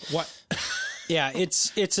 What? Yeah,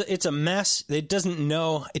 it's a mess. It doesn't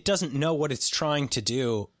know what it's trying to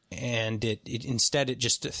do, and it instead it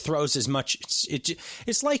just throws as much.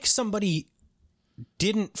 It's like somebody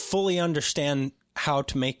didn't fully understand how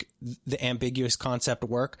to make the ambiguous concept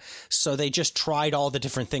work, so they just tried all the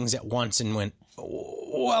different things at once and went,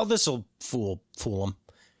 well, this will fool them.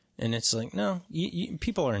 And it's like, no,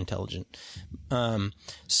 people are intelligent.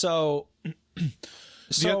 So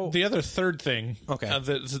the other third thing, okay,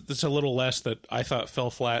 that's a little less that I thought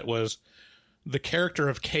fell flat was the character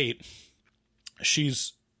of Kate.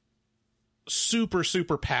 She's super,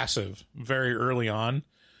 super passive very early on.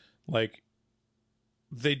 Like,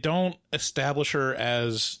 they don't establish her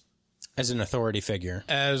as an authority figure.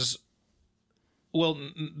 They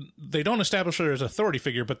don't establish her as an authority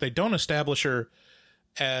figure, but they don't establish her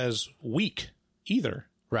as weak either.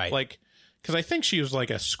 Right. Like, because I think she was like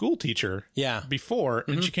a school teacher before,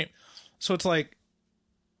 and she came. So it's like,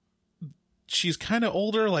 she's kind of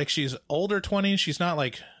older, like she's older 20s. She's not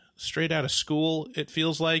like straight out of school, it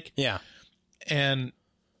feels like. Yeah. And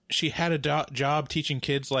she had a job teaching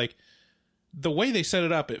kids. Like, the way they set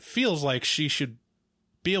it up, it feels like she should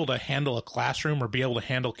be able to handle a classroom or be able to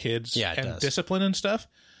handle kids and discipline and stuff.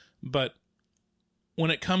 But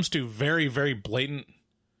when it comes to very, very blatant,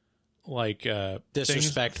 like,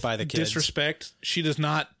 disrespect by the kids, she does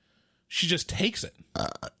not. She just takes it.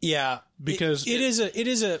 Yeah, because it is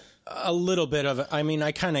a little bit of. I mean,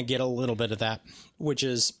 I kind of get a little bit of that, which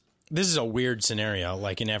is, this is a weird scenario,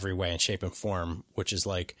 like in every way and shape and form, which is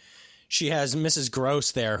like, she has Mrs.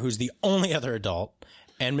 Gross there, who's the only other adult,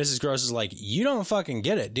 and Mrs. Gross is like, you don't fucking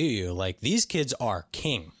get it, do you? Like, these kids are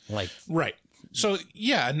king. Like, right. So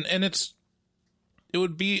yeah, and it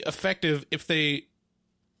would be effective if they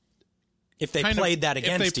played that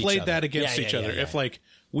against each other. If like,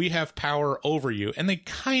 we have power over you, and they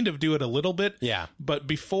kind of do it a little bit. Yeah. But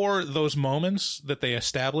before those moments that they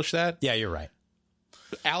establish that. Yeah, you're right.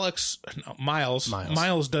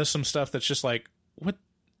 Miles does some stuff that's just like, what?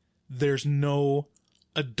 There's no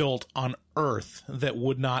adult on Earth that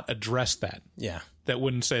would not address that. Yeah. That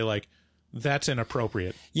wouldn't say like, that's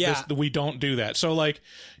inappropriate. Yeah. We don't do that. So like,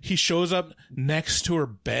 he shows up next to her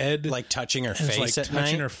bed, like touching her face at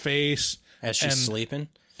touching night her face as she's sleeping.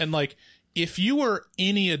 And like, if you were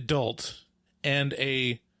any adult and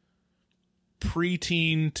a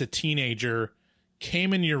preteen to teenager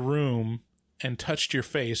came in your room and touched your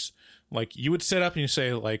face, like, you would sit up and you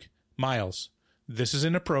say like, Miles, this is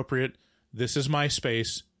inappropriate. This is my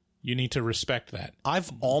space. You need to respect that.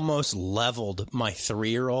 I've almost leveled my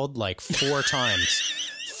 3-year-old like 4 times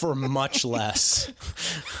for much less.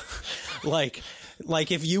 like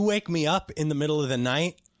if you wake me up in the middle of the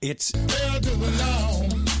night, it's hell to the no,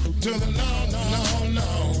 to the no, no,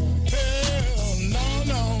 no, hell no,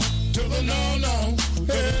 no, to the no, no,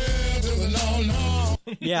 hell to the no, no.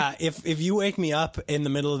 Yeah, if you wake me up in the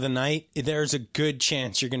middle of the night, there's a good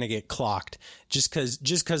chance you're going to get clocked just because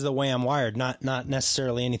of the way I'm wired, not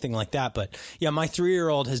necessarily anything like that. But yeah, my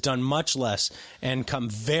 3-year-old has done much less and come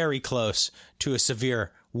very close to a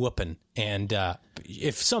severe whooping. And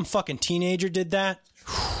if some fucking teenager did that,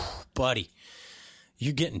 buddy,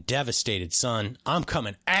 you're getting devastated, son. I'm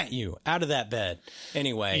coming at you out of that bed.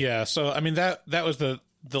 Anyway. Yeah, so I mean that was the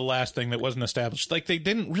last thing that wasn't established. Like, they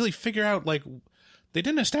didn't really figure out, like, they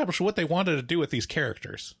didn't establish what they wanted to do with these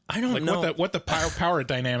characters. I don't know what the power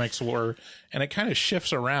dynamics were, and it kind of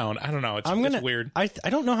shifts around. I don't know. It's weird. I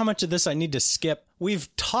don't know how much of this I need to skip. We've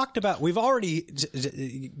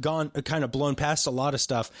already gone kind of blown past a lot of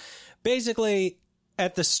stuff. Basically,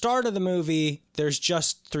 at the start of the movie, there's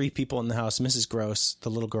just 3 people in the house: Mrs. Gross, the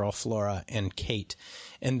little girl Flora, and Kate.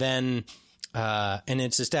 And then and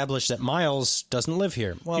it's established that Miles doesn't live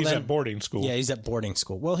here. Well, he's at boarding school. Yeah, he's at boarding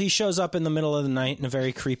school. Well, he shows up in the middle of the night in a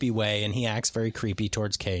very creepy way, and he acts very creepy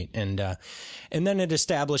towards Kate. And then it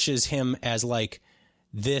establishes him as like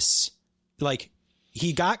this, like,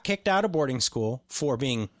 he got kicked out of boarding school for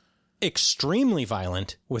being extremely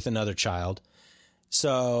violent with another child.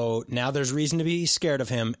 So now there's reason to be scared of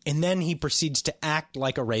him. And then he proceeds to act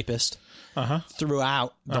like a rapist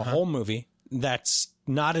throughout the whole movie. That's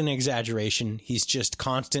not an exaggeration. He's just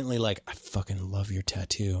constantly like, I fucking love your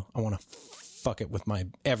tattoo. I want to fuck it with my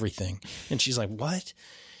everything. And she's like, what?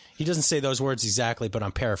 He doesn't say those words exactly, but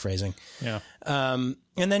I'm paraphrasing. Yeah. And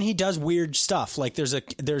then he does weird stuff. Like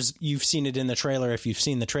you've seen it in the trailer. If you've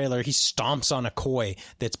seen the trailer, he stomps on a koi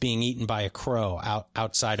that's being eaten by a crow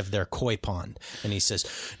outside of their koi pond. And he says,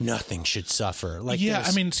 nothing should suffer. Like, yeah,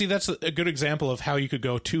 I mean, see, that's a good example of how you could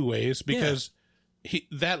go two ways, because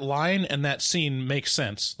that line and that scene makes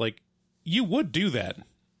sense. Like, you would do that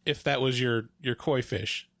if that was your koi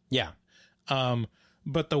fish. Yeah.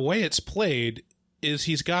 But the way it's played is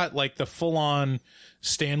he's got like the full on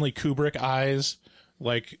Stanley Kubrick eyes.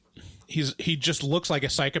 Like he just looks like a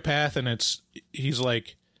psychopath, and he's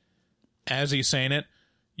like, as he's saying it,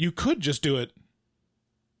 you could just do it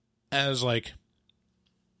as like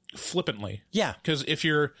flippantly. Yeah. Because if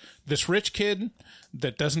you're this rich kid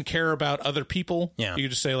that doesn't care about other people, you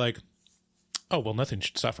just say like, oh, well, nothing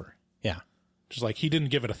should suffer. Yeah. Just like, he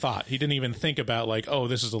didn't give it a thought. He didn't even think about like, oh,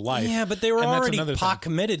 this is a life. Yeah, but they were already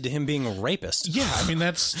committed to him being a rapist. Yeah, I mean,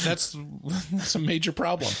 that's a major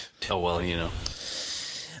problem. Oh, well, you know.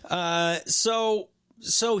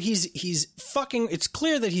 So he's fucking, it's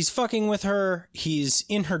clear that he's fucking with her. He's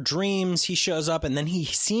in her dreams. He shows up, and then he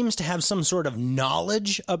seems to have some sort of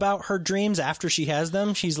knowledge about her dreams after she has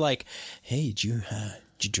them. She's like, hey, did you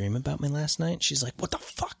dream about me last night? She's like, what the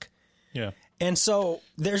fuck? Yeah. And so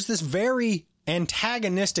there's this very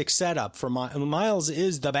antagonistic setup for Miles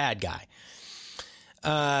is the bad guy.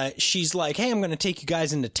 She's like, hey, I'm going to take you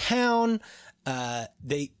guys into town.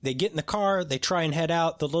 They get in the car, they try and head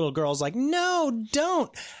out. The little girl's like, no,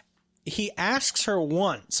 don't. He asks her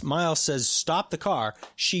once. Miles says, stop the car.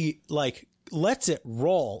 She like lets it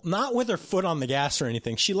roll, not with her foot on the gas or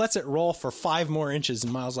anything. She lets it roll for 5 more inches.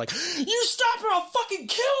 And Miles like, you stop or I'll fucking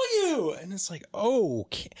kill you. And it's like,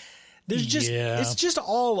 okay. There's just, it's just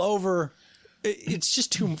all over. It's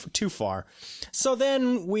just too far. So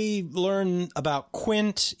then we learn about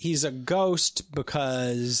Quint. He's a ghost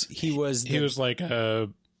because he was like a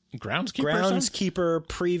groundskeeper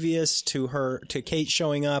previous to Kate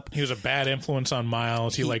showing up. He was a bad influence on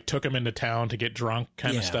Miles. He like took him into town to get drunk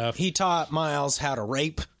kind of stuff. He taught Miles how to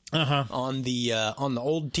rape on the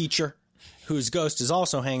old teacher, whose ghost is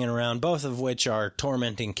also hanging around, both of which are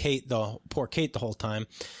tormenting poor Kate the whole time.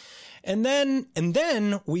 And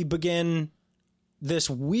then we begin this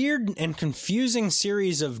weird and confusing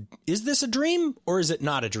series of, is this a dream or is it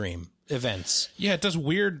not a dream events? Yeah, it does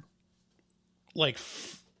weird, like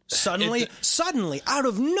suddenly out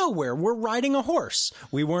of nowhere, we're riding a horse.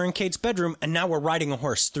 We were in Kate's bedroom and now we're riding a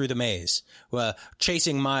horse through the maze,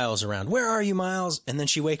 chasing Miles around. Where are you, Miles? And then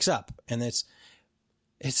she wakes up and it's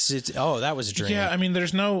oh, that was a dream. Yeah, I mean,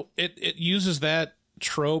 there's no, it uses that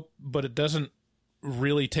trope, but it doesn't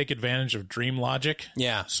really take advantage of dream logic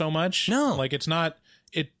so much. No, like it's not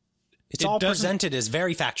it's all presented as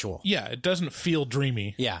very factual. Yeah, it doesn't feel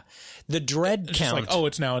dreamy. Yeah, the dread it's count, just like, oh,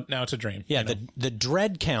 it's now it's a dream. Yeah, the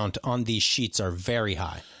dread count on these sheets are very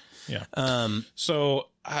high. Yeah. So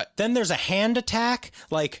then there's a hand attack.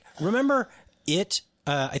 Like, remember it?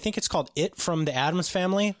 I think it's called It from the Addams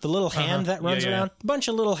Family. The little hand that runs around. A bunch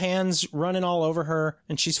of little hands running all over her,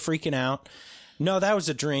 and she's freaking out. No, that was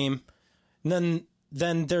a dream. And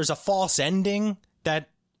then there's a false ending that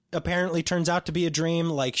apparently turns out to be a dream.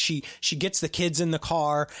 Like she gets the kids in the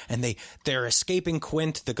car and they're escaping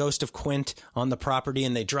Quint, the ghost of Quint, on the property,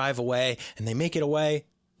 and they drive away and they make it away.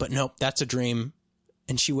 But nope, that's a dream.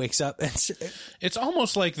 And she wakes up. It's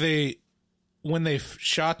almost like when they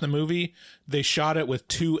shot the movie, they shot it with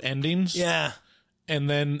 2 endings. Yeah. And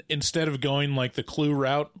then instead of going like the Clue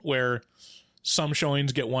route where some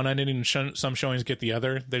showings get one ending and some showings get the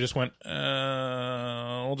other, they just went,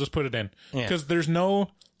 we'll just put it in. Because there's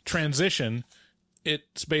no transition.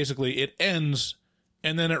 It's basically, it ends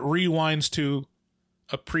and then it rewinds to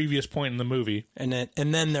a previous point in the movie. And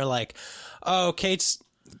then they're like, oh, Kate's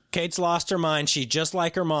lost her mind. She's just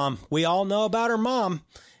like her mom. We all know about her mom.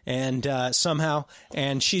 And somehow,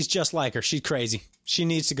 and she's just like her. She's crazy. She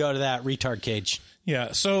needs to go to that retard cage.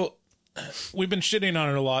 Yeah, so we've been shitting on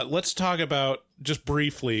it a lot. Let's talk about, just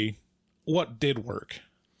briefly, what did work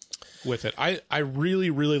with it. I really,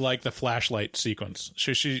 really like the flashlight sequence.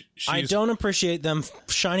 I don't appreciate them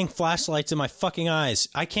shining flashlights in my fucking eyes.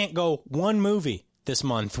 I can't go one movie this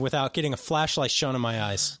month without getting a flashlight shown in my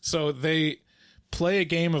eyes. So they play a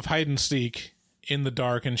game of hide and seek in the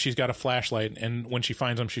dark, and she's got a flashlight, and when she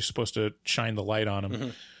finds him, she's supposed to shine the light on him. Mm-hmm.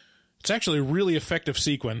 It's actually a really effective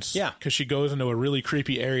sequence. Yeah. Because she goes into a really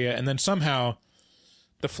creepy area, and then somehow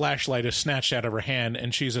the flashlight is snatched out of her hand,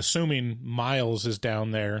 and she's assuming Miles is down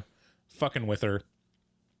there fucking with her.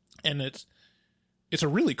 And it's a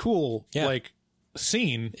really cool, like,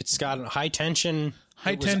 scene. It's got high tension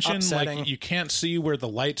high tension. Upsetting. Like you can't see where the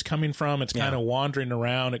light's coming from. It's kind of wandering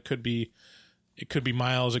around. It could be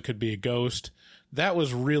Miles. It could be a ghost. That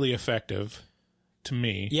was really effective to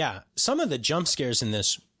me. Yeah, some of the jump scares in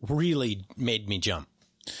this really made me jump.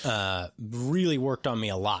 Really worked on me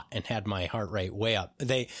a lot and had my heart rate way up.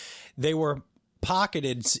 They were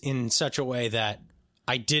pocketed in such a way that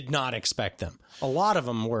I did not expect them. A lot of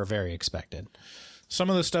them were very expected. Some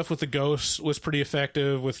of the stuff with the ghosts was pretty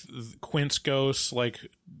effective. With Quint's ghost, like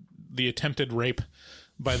the attempted rape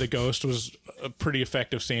by the ghost was a pretty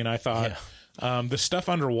effective scene, I thought. Yeah. The stuff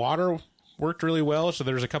underwater worked really well. So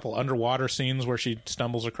there's a couple underwater scenes where she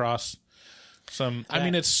stumbles across some. I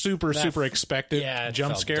mean, it's super expected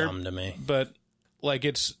jump scare, dumb to me. But like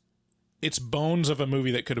it's bones of a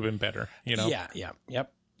movie that could have been better. You know?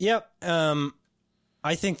 Yep.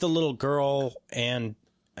 I think the little girl and.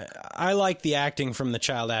 I like the acting from the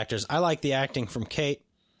child actors. I like the acting from Kate.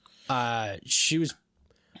 She was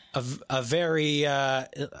a very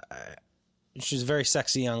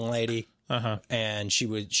sexy young lady, and she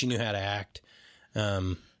knew how to act.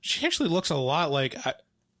 She actually looks a lot like I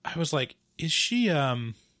was like, is she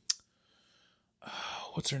what's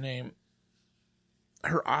her name?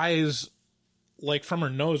 Her eyes, like from her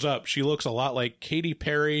nose up, she looks a lot like Katy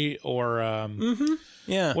Perry or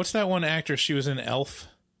yeah. What's that one actress? She was in Elf.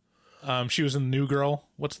 She was in New Girl.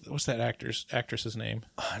 What's that actress's name?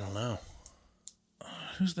 I don't know.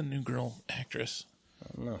 Who's the New Girl actress? I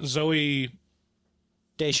don't know. Zoe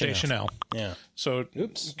Deschanel. Yeah. So,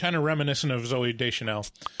 kind of reminiscent of Zoe Deschanel.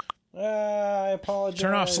 I apologize.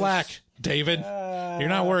 Turn off Slack, David. You're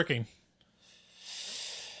not working.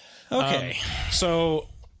 Okay. So,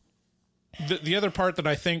 the other part that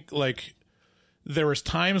I think, like, there was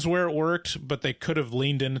times where it worked, but they could have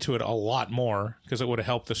leaned into it a lot more because it would have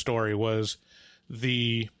helped the story, was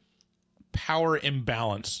the power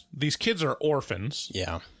imbalance. These kids are orphans.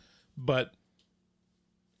 Yeah. But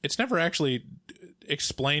it's never actually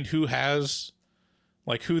explained who's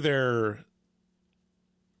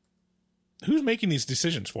making these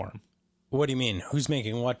decisions for them. What do you mean? Who's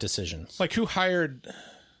making what decisions? Like who hired,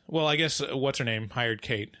 well, I guess what's her name hired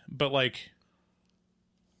Kate, but like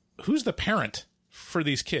who's the parent for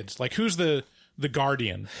these kids? Like who's the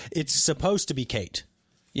guardian? It's supposed to be Kate.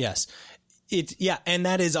 Yes. And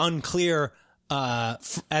that is unclear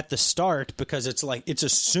at the start because it's like it's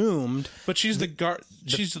assumed. But she's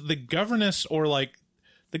she's the governess, or like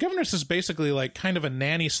the governess is basically like kind of a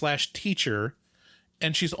nanny / teacher,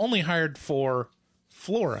 and she's only hired for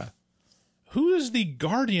Flora. Who is the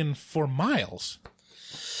guardian for Miles?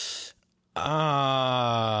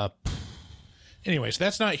 Anyways,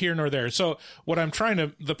 that's not here nor there. So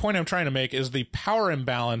the point I'm trying to make is the power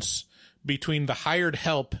imbalance between the hired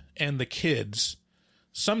help and the kids.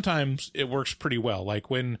 Sometimes it works pretty well. Like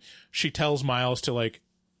when she tells Miles to like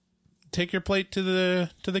take your plate to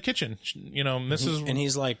the kitchen, you know, Mrs. And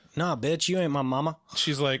he's like, "Nah, bitch, you ain't my mama."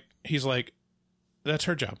 He's like, that's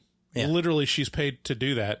her job. Yeah. Literally, she's paid to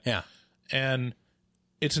do that. Yeah. And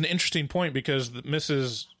it's an interesting point because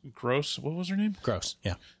Mrs. Gross, what was her name? Gross.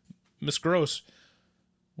 Yeah. Miss Gross,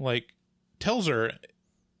 like, tells her,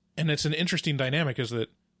 and it's an interesting dynamic, is that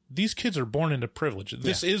these kids are born into privilege.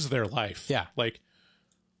 This is their life. Yeah. Like,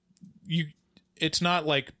 it's not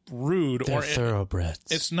like rude. They're thoroughbreds.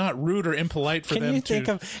 It's not rude or impolite for them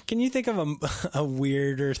to... Can you think of a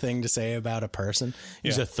weirder thing to say about a person?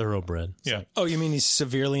 He's a thoroughbred. Yeah. Oh, you mean he's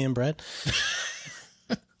severely inbred?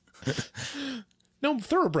 No,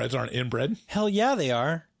 thoroughbreds aren't inbred. Hell yeah, they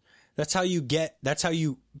are. That's how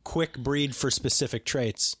you quick breed for specific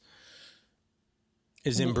traits.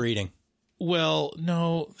 Is inbreeding. Well,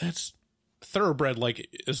 no, that's thoroughbred. Like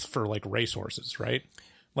is for like racehorses, right?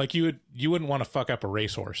 Like you wouldn't want to fuck up a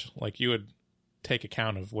racehorse. Like you would take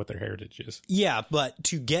account of what their heritage is. Yeah, but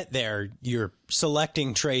to get there, you're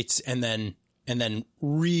selecting traits and then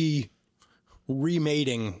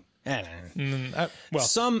remating.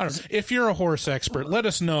 If you're a horse expert, let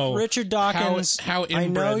us know. Richard Dawkins, how inbred.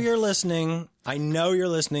 I know you're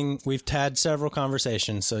listening. We've had several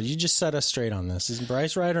conversations, so you just set us straight on this. Is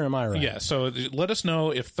Bryce right or am I right? Yeah, so let us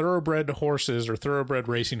know if thoroughbred horses or thoroughbred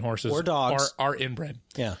racing horses or dogs are inbred.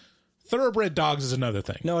 Yeah. Thoroughbred dogs is another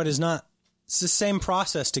thing. No, it is not. It's the same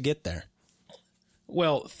process to get there.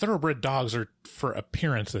 Well, thoroughbred dogs are for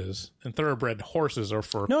appearances, and thoroughbred horses are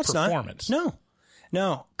for performance.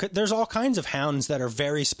 No, there's all kinds of hounds that are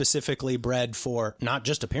very specifically bred for not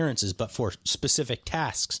just appearances, but for specific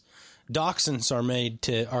tasks. Dachshunds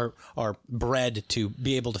are bred to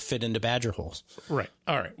be able to fit into badger holes. Right.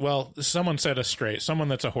 All right. Well, someone set us straight. Someone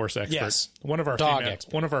that's a horse expert. Yes. One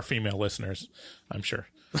of our female listeners, I'm sure.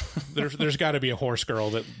 There's got to be a horse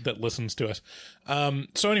girl that listens to us.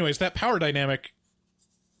 So anyways, that power dynamic,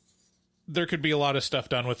 there could be a lot of stuff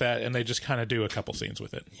done with that, and they just kind of do a couple scenes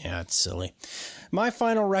with it. Yeah, it's silly. My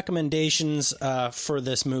final recommendations for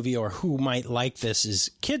this movie, or who might like this, is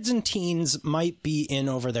kids and teens might be in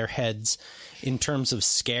over their heads in terms of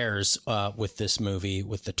scares with this movie,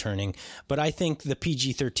 with The Turning. But I think the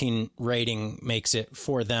PG-13 rating makes it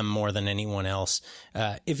for them more than anyone else.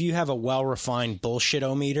 If you have a well-refined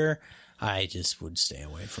bullshit-o-meter, I just would stay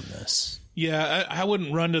away from this. Yeah, I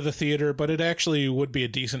wouldn't run to the theater, but it actually would be a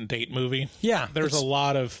decent date movie. Yeah. There's a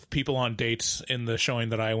lot of people on dates in the showing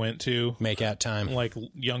that I went to. Make out time. Like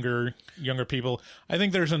younger people. I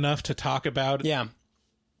think there's enough to talk about. Yeah.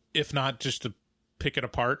 If not just to pick it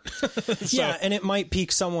apart. Yeah, and it might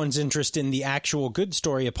pique someone's interest in the actual good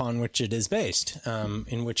story upon which it is based,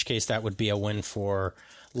 in which case that would be a win for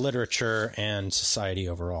literature and society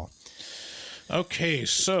overall. Okay,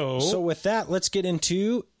 so with that, let's get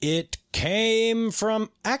into It Came From...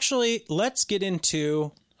 Actually, let's get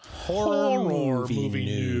into horror movie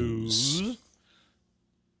news.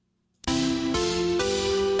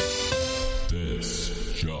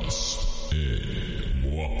 This just in.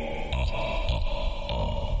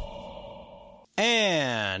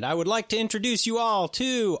 And I would like to introduce you all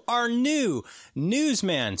to our new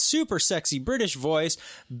newsman, super sexy British voice,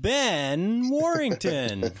 Ben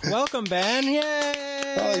Warrington. Welcome, Ben. Yay!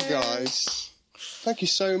 Hi, guys. Thank you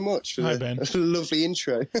so much for the lovely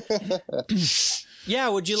intro. Yeah,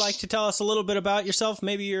 would you like to tell us a little bit about yourself?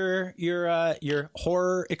 Maybe your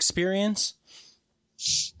horror experience?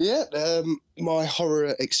 Yeah, my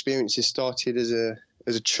horror experiences started as a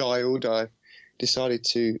child. I decided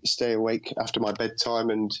to stay awake after my bedtime,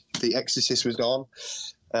 and The Exorcist was on.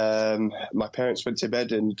 My parents went to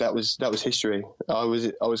bed, and that was history. I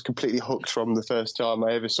was completely hooked from the first time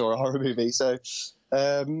I ever saw a horror movie. So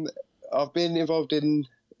I've been involved in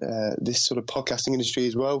this sort of podcasting industry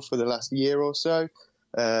as well for the last year or so.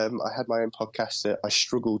 I had my own podcast that I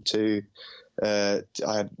struggled to. I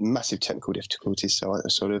had massive technical difficulties, so I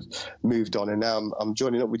sort of moved on, and now I'm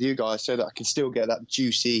joining up with you guys so that I can still get that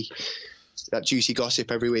juicy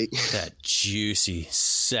gossip every week. That juicy,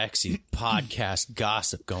 sexy podcast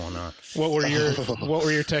gossip going on. What were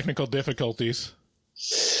your technical difficulties?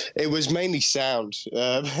 It was mainly sound.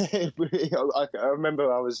 I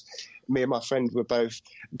remember me and my friend were both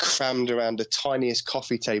crammed around the tiniest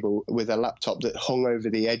coffee table with a laptop that hung over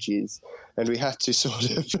the edges, and we had to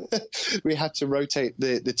rotate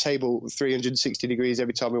the table 360 degrees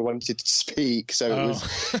every time we wanted to speak. So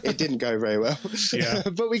it didn't go very well. Yeah,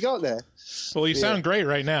 but we got there. Well, you sound great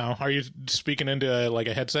right now. Are you speaking into like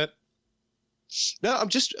a headset? No, I'm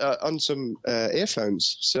just on some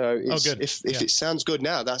earphones. So good. If it sounds good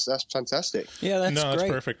now, that's fantastic. Yeah, that's great.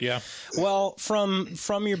 Perfect. Yeah. Well, from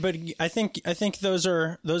your, but I think those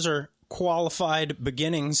are qualified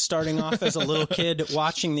beginnings. Starting off as a little kid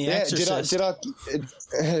watching The Exorcist.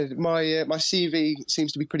 My CV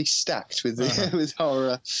seems to be pretty stacked with with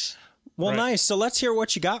horror. Well, nice. So let's hear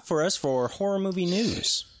what you got for us for horror movie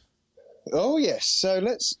news. Oh, yes. So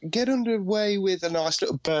let's get underway with a nice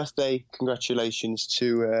little birthday congratulations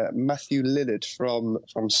to Matthew Lillard from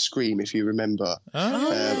Scream, if you remember.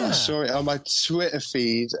 I saw it on my Twitter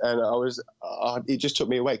feed, and it just took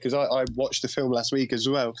me away because I watched the film last week as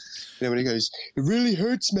well. You know, when he goes, "It really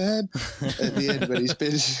hurts, man," at the end when he's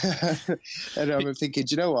been... and I'm thinking,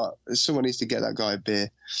 do you know what? Someone needs to get that guy a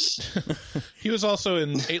beer. He was also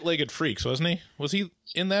in Eight-Legged Freaks, wasn't he? Was he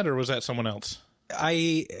in that, or was that someone else?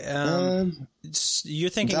 You're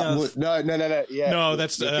thinking of... No. Yeah. No,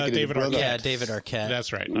 that's David Arquette. Yeah, David Arquette.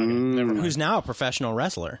 That's right. Okay, never mind. Who's now a professional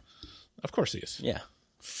wrestler. Of course he is. Yeah.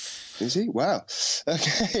 Is he? Wow.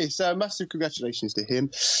 Okay, so massive congratulations to him.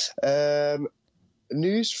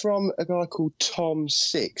 News from a guy called Tom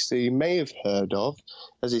Six, that you may have heard of,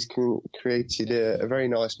 as he's created a very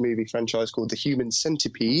nice movie franchise called The Human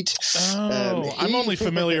Centipede. Oh, I'm only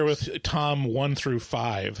familiar with Tom 1 through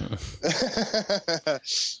 5.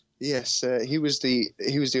 Yes, he was the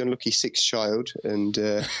unlucky sixth child, and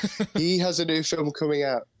he has a new film coming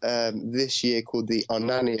out this year called The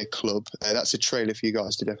Onania Club. That's a trailer for you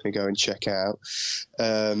guys to definitely go and check out.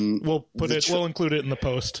 We'll include it in the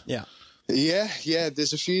post. Yeah. Yeah.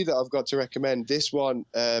 There's a few that I've got to recommend. This one,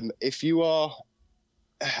 if you are,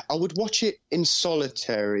 I would watch it in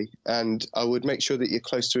solitary, and I would make sure that you're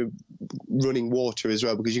close to running water as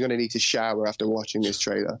well, because you're going to need to shower after watching this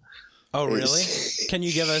trailer. Oh, really? Can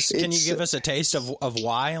you give us a taste of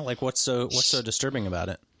why? Like, what's so disturbing about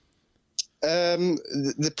it?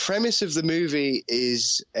 The premise of the movie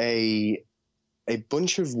is a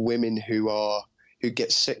bunch of women who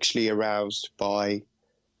get sexually aroused by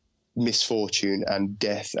misfortune and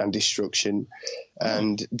death and destruction.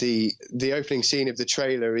 And the opening scene of the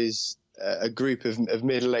trailer is a group of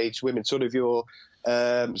middle-aged women, sort of your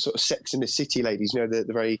sort of Sex and the City ladies, you know,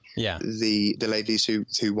 the ladies who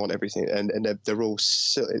want everything, and they're all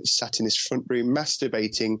sat in this front room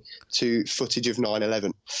masturbating to footage of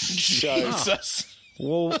 9/11. Jesus.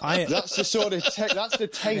 Well, that's the sort of that's the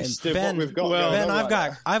taste of what we've got. Well, Ben,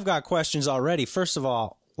 right I've got questions already. First of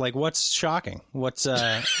all, like, what's shocking? What's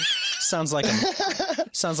sounds like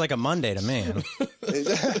a Monday to me. I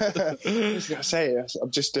was going to say, I've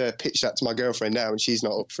just pitched that to my girlfriend now, and she's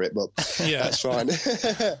not up for it, but that's fine.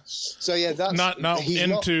 So yeah, that's not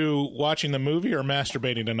into watching the movie or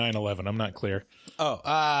masturbating to 9/11. I'm not clear. Oh,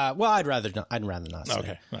 well, I'd rather not. Say.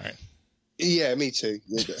 Okay, all right. Yeah, me too.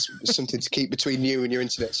 Yeah, that's something to keep between you and your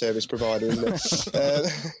internet service provider, isn't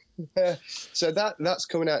it? So that's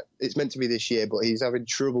coming out. It's meant to be this year, but he's having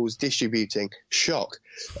troubles distributing. Shock.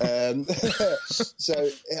 So,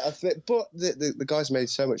 but the guy's made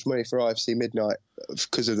so much money for IFC Midnight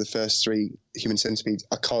because of the first 3 Human Centipedes.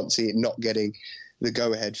 I can't see it not getting the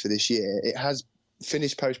go-ahead for this year. It has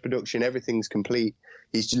finished post-production. Everything's complete.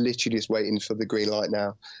 He's literally just waiting for the green light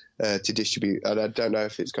now to distribute. And I don't know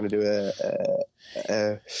if it's going to do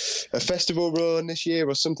a festival run this year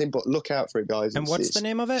or something, but look out for it, guys. And what's the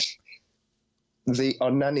name of it? The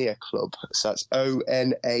Onania Club. So that's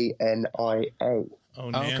Onania.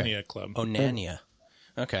 Onania Club. Onania.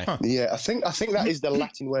 Okay. Huh. Yeah, I think that is the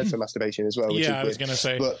Latin word for masturbation as well. Which I was going to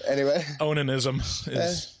say. But anyway, onanism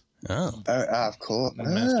is. Of course.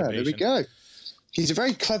 There we go. He's a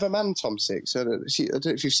very clever man, Tom Six. I don't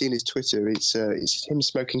know if you've seen his Twitter. It's him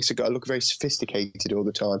smoking cigar. Look very sophisticated all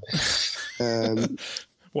the time.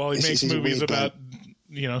 Well, he makes movies about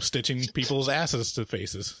stitching people's asses to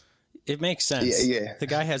faces. It makes sense. Yeah. The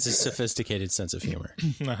guy has a sophisticated sense of humor.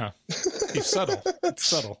 He's subtle. It's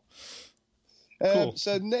subtle. Cool.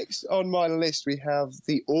 So next on my list, we have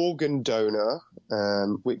The Organ Donor,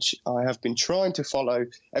 which I have been trying to follow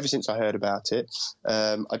ever since I heard about it.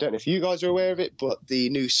 I don't know if you guys are aware of it, but the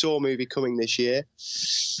new Saw movie coming this year.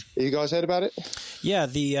 Have you guys heard about it? Yeah,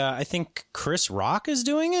 I think Chris Rock is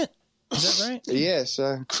doing it. Is that right? Yes.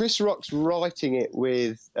 Chris Rock's writing it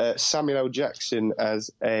with Samuel L. Jackson as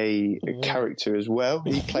a character as well.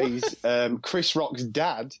 He plays Chris Rock's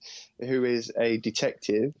dad, who is a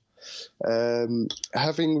detective.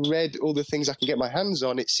 Having read all the things I can get my hands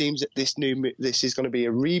on, it seems that this is going to be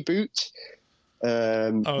a reboot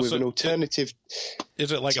with an alternative.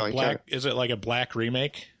 Is it like Is it like a black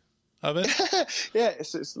remake of it? Yeah,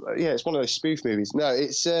 it's one of those spoof movies. No,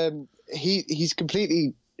 it's he's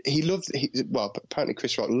completely. Apparently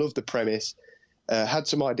Chris Rock loved the premise, had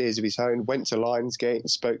some ideas of his own, went to Lionsgate and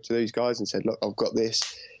spoke to those guys and said, "Look, I've got this."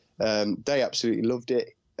 They absolutely loved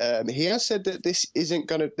it. He has said that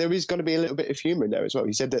there is going to be a little bit of humour in there as well.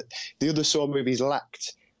 He said that the other Saw movies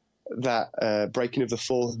lacked that breaking of the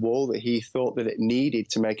fourth wall that he thought that it needed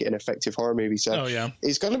to make it an effective horror movie. So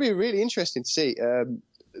it's going to be really interesting to see.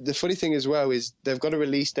 The funny thing as well is they've got a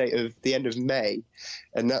release date of the end of May,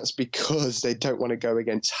 and that's because they don't want to go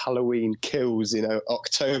against Halloween Kills in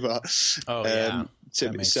October. Oh, yeah. So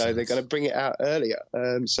they're going to bring it out earlier.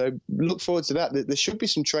 So look forward to that. There should be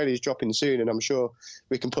some trailers dropping soon, and I'm sure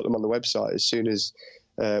we can put them on the website as soon as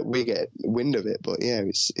we get wind of it. But yeah,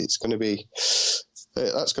 it's going to be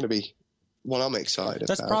that's going to be what I'm excited about.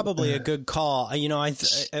 That's probably a good call.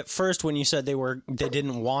 At first when you said they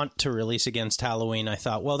didn't want to release against Halloween, I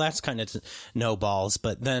thought, well, that's kind of no balls.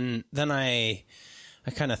 But then I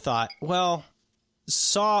kind of thought, well,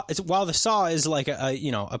 while the Saw is like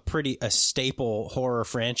a staple horror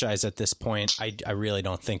franchise at this point, I really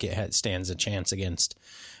don't think it stands a chance against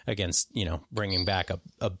bringing back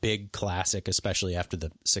a big classic, especially after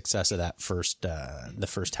the success of that the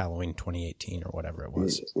first Halloween 2018 or whatever it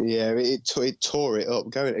was. Yeah, it tore it up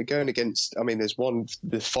going against. I mean, there's one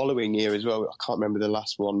the following year as well. I can't remember the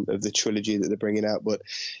last one of the trilogy that they're bringing out, but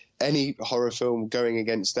any horror film going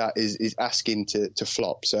against that is asking to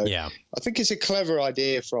flop. So yeah. I think it's a clever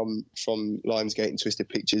idea from Lionsgate and Twisted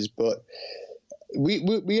Pictures, but we've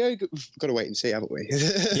got to wait and see, haven't we?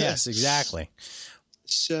 Yes, exactly.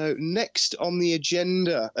 So next on the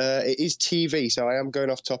agenda, it is TV. So I am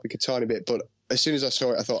going off topic a tiny bit, but as soon as I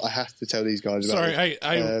saw it, I thought I have to tell these guys about it.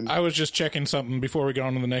 Sorry, I was just checking something before we go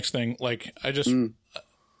on to the next thing. Like, I just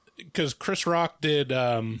because Chris Rock did.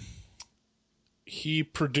 He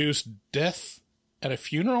produced Death at a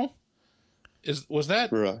Funeral. Was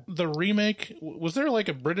that right? The remake? Was there like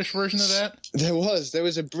a British version of that? There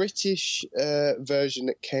was a British version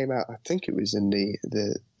that came out. I think it was in the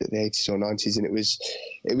 80s or 90s, and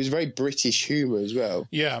it was very British humour as well.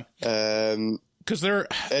 Yeah. because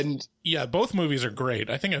both movies are great.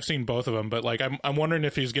 I think I've seen both of them, but like I'm wondering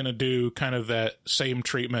if he's going to do kind of that same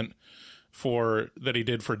treatment that he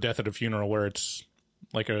did for Death at a Funeral, where it's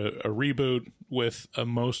like a reboot with a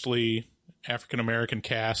mostly African American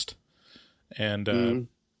cast, and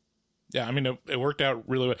yeah, I mean it worked out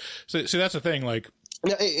really well. So that's the thing, like.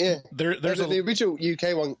 Yeah, there's the original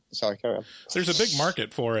UK one. Sorry, carry on. There's a big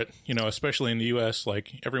market for it, especially in the US.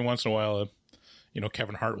 Like every once in a while,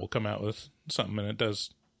 Kevin Hart will come out with something and it does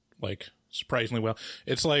like surprisingly well.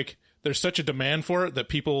 It's like there's such a demand for it that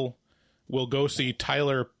people will go see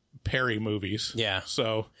Tyler Perry movies. Yeah.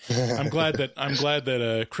 So I'm glad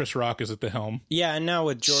that Chris Rock is at the helm. Yeah, and now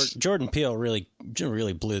with Jordan Peele really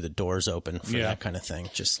blew the doors open for that kind of thing.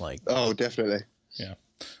 Just like definitely. Yeah.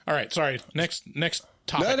 All right. Sorry. Next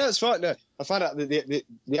topic. No, it's fine. No, I found out that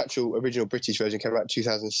the actual original British version came out in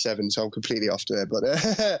 2007, so I'm completely off there. But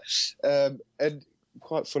and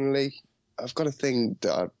quite funnily, I've got a thing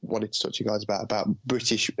that I wanted to talk to you guys about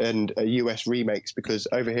British and US remakes, because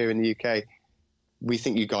over here in the UK, we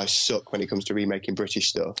think you guys suck when it comes to remaking British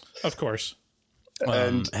stuff. Of course.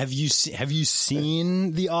 And have you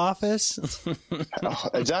seen The Office?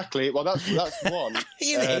 Exactly. Well, that's one.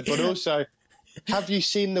 But also, have you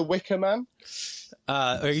seen The Wicker Man?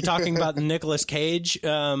 Are you talking about Nicolas Cage?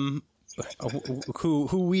 Who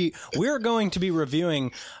we're going to be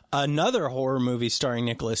reviewing another horror movie starring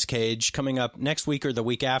Nicolas Cage coming up next week or the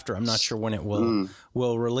week after. I'm not sure when it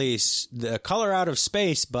will release. The Color Out of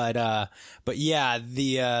Space, but yeah,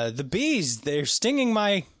 the bees, they're stinging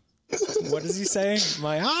my. What does he say?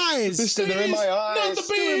 My eyes. They're in my eyes. Not the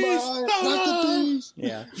bees. Not the bees.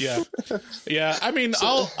 Yeah. Yeah. I mean,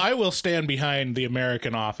 I will stand behind the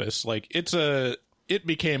American Office. Like it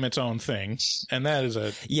became its own thing, and that is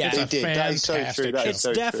a fantastic show. It's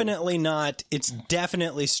definitely not. It's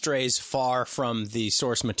definitely strays far from the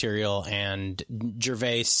source material, and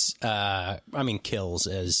Gervais, kills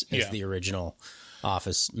as the original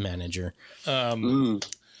Office manager.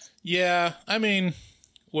 Yeah, I mean,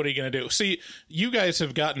 what are you going to do? See, you guys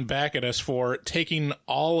have gotten back at us for taking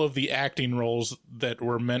all of the acting roles that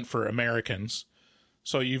were meant for Americans.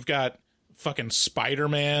 So you've got fucking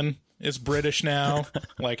Spider-Man is British now.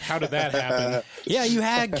 Like, how did that happen? Yeah, you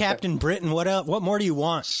had Captain Britain. What else? What more do you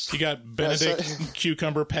want? You got Benedict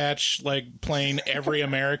Cucumber Patch, like, playing every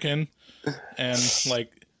American. And,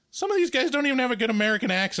 like, some of these guys don't even have a good American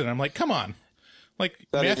accent. I'm like, come on. Like,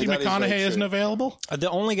 Matthew McConaughey isn't available? The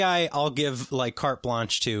only guy I'll give, like, carte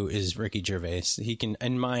blanche to is Ricky Gervais. He can,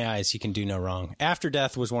 in my eyes, he can do no wrong. After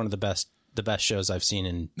Death was one of the best shows I've seen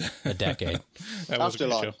in a decade. That was a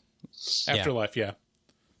good show. Afterlife, yeah.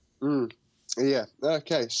 Yeah.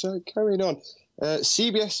 Okay, so carrying on.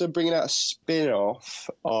 CBS are bringing out a spin-off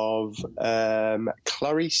of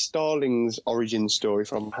Clarice Starling's origin story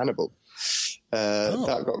from Hannibal. That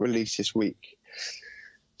got released this week.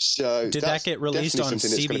 So did that get released on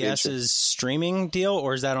CBS's streaming deal,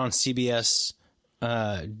 or is that on CBS?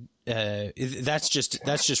 That's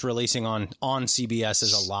just releasing on CBS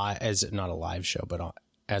as not a live show, but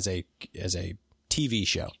as a TV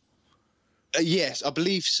show. Yes, I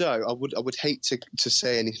believe so. I would hate to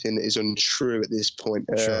say anything that is untrue at this point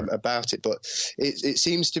about it, but it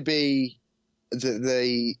seems to be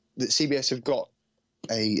that CBS have got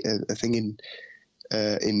a thing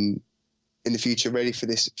in the future ready for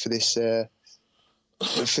this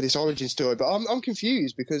origin story. But I'm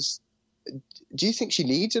confused, because do you think she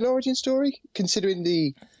needs an origin story,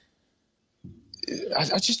 considering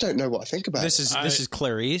I just don't know what I think about this. This is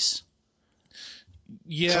Clarice.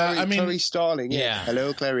 Yeah, Clarice Starling. Yeah.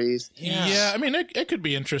 Hello, Clarice. Yeah, I mean, it could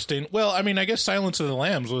be interesting. Well, I mean, I guess Silence of the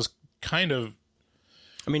Lambs was kind of.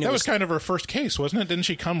 I mean, that was kind of her first case, wasn't it? Didn't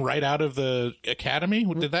she come right out of the academy?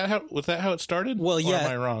 Was that how it started? Well, yeah. Or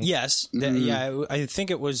am I wrong? Yes. Yeah, I think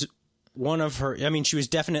it was one of her. I mean, she was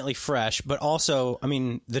definitely fresh, but also, I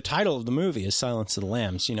mean, the title of the movie is Silence of the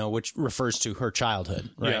Lambs, which refers to her childhood,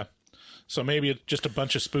 right? Yeah. So maybe it's just a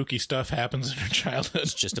bunch of spooky stuff happens in her childhood.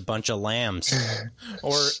 It's just a bunch of lambs.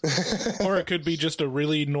 or it could be just a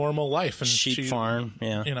really normal life. And sheep farm,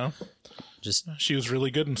 yeah. Just she was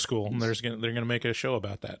really good in school, and they're going to make a show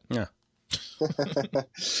about that. Yeah.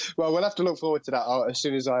 Well, we'll have to look forward to that. As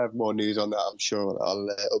soon as I have more news on that, I'm sure I'll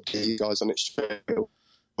update you guys on it straight away.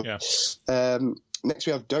 Yeah. Next,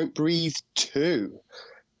 we have Don't Breathe 2.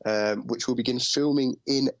 Which will begin filming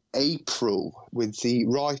in April, with the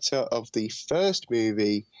writer of the first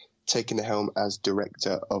movie taking the helm as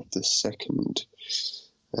director of the second.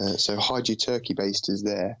 So hide your turkey basters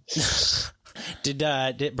there.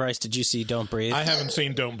 Did Bryce? Did you see Don't Breathe? I haven't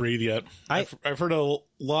seen Don't Breathe yet. I've heard a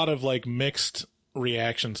lot of like mixed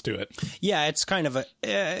reactions to it. Yeah, it's kind of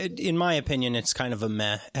in my opinion, it's kind of a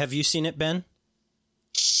meh. Have you seen it, Ben?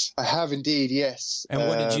 I have indeed, yes. And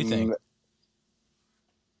what did you think?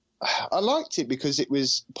 I liked it because it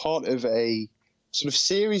was part of a sort of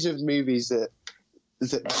series of movies that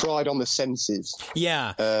pride on the senses.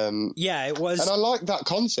 Yeah. Yeah, it was. And I like that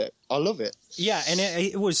concept. I love it. Yeah, and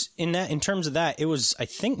it was in terms of that, it was, I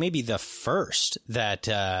think, maybe the first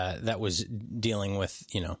that was dealing with,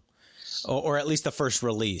 or at least the first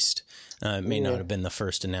released. It may not have been the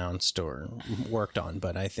first announced or worked on,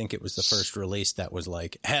 but I think it was the first release that was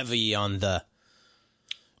like heavy on the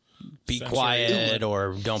be quiet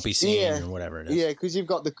or don't be seen or whatever it is. Yeah, because you've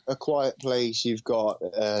got A Quiet Place, you've got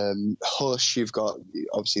Hush, you've got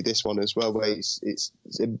obviously this one as well, where it's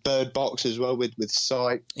a Bird Box as well with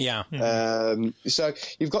Sight. Yeah. So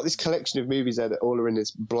you've got this collection of movies there that all are in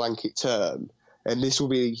this blanket term, and this will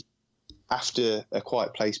be after A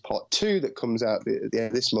Quiet Place Part 2 that comes out at the end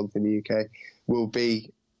of this month in the UK, will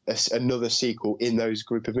be another sequel in those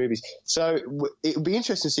group of movies. So it'll be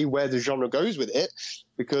interesting to see where the genre goes with it,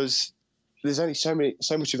 because there's only so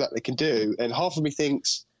much of that they can do. And half of me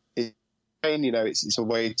thinks it's a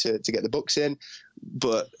way to get the books in,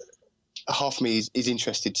 but half of me is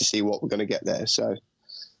interested to see what we're going to get there. So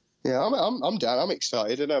yeah, I'm down. I'm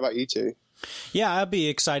excited. I don't know about you two. Yeah, I'll be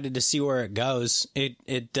excited to see where it goes. It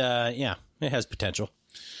has potential.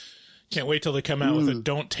 Can't wait till they come out with a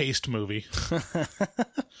don't taste movie.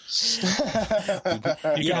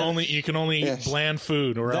 You can only eat bland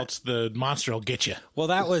food, or else the monster will get you. Well,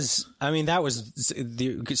 that was some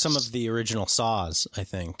of the original Saws. I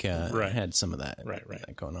think had some of that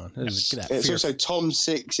that going on. It's also Tom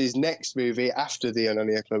Six's next movie after the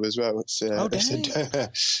Ononia Club as well. So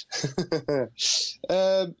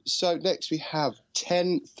next we have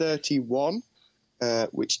 1031.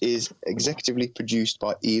 Which is executively produced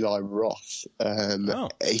by Eli Roth.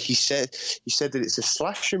 He said that it's a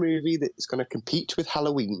slasher movie that's going to compete with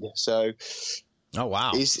Halloween. So, oh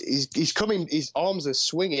wow, he's coming. His arms are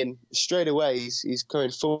swinging straight away. He's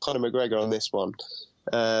going full Conor McGregor on this one.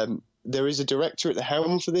 There is a director at the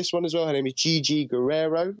helm for this one as well. Her name is Gigi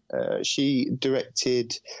Guerrero. She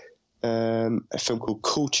directed a film called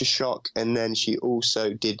Culture Shock, and then she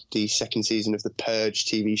also did the second season of the Purge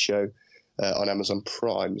TV show on Amazon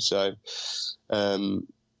Prime. So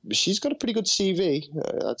she's got a pretty good CV,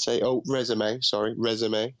 I'd say.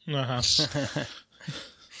 Resume. Uh-huh.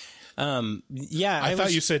 I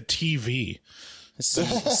thought you said TV.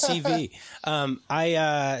 CV.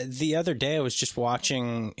 The other day I was just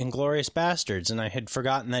watching Inglourious Bastards, and I had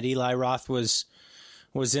forgotten that Eli Roth was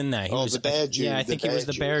in that. He was the Bear Jew. Yeah, I think he was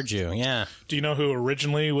the Bear Jew. Yeah. Do you know who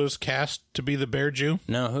originally was cast to be the Bear Jew?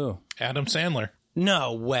 No, who? Adam Sandler.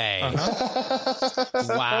 No way. Uh-huh.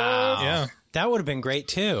 Wow. Yeah. That would have been great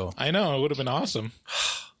too. I know. It would have been awesome.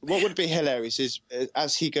 What would be hilarious is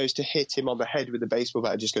as he goes to hit him on the head with the baseball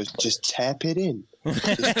bat, just goes, just tap it in. Give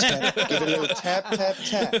it a little tap, tap,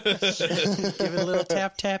 tap. Give it a little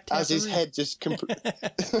tap, tap, tap. As his head just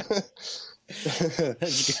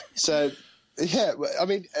So, yeah, I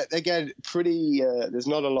mean, again, pretty. There's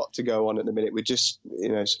not a lot to go on at the minute. We're just,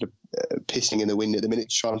 sort of pissing in the wind at the minute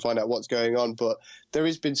to try and find out what's going on. But there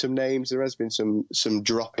has been some names. There has been some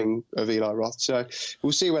dropping of Eli Roth. So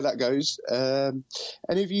we'll see where that goes.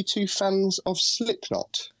 Any of you two fans of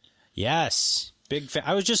Slipknot? Yes. Big fan.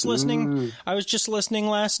 I was just listening. I was just listening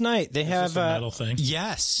last night. They have a metal thing.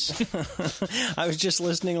 Yes. I was just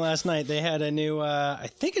listening last night. They had a new. I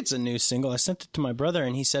think it's a new single. I sent it to my brother,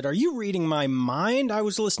 and he said, "Are you reading my mind?" I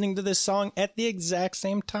was listening to this song at the exact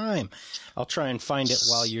same time. I'll try and find it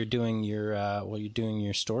while you're doing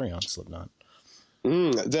your story on Slipknot.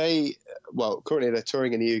 Currently they're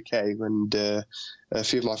touring in the UK, and a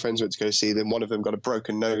few of my friends went to go see them. One of them got a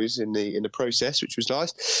broken nose in the process, which was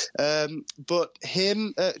nice. But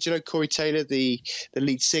him, do you know Corey Taylor, the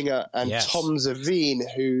lead singer, and yes. Tom Zavine,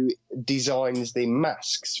 who designs the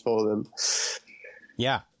masks for them?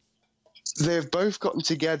 Yeah, they've both gotten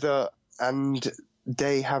together and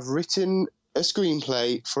they have written a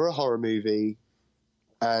screenplay for a horror movie,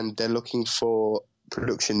 and they're looking for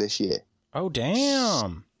production this year. Oh,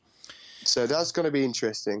 damn. So that's going to be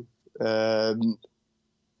interesting.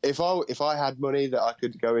 If I had money that I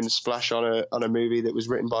could go and splash on a movie that was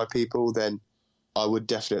written by people, then I would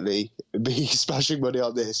definitely be splashing money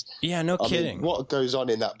on this. Yeah, no kidding. I mean, what goes on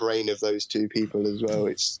in that brain of those two people as well?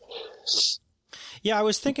 Yeah, I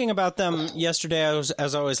was thinking about them yesterday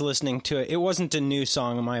as I was listening to it. It wasn't a new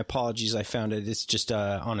song. My apologies. I found it. It's just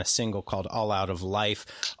on a single called All Out Life,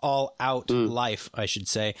 I should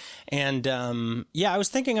say. And I was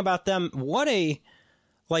thinking about them.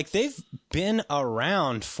 They've been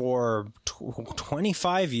around for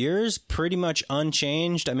 25 years, pretty much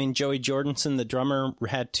unchanged. I mean, Joey Jordison, the drummer,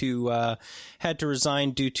 had to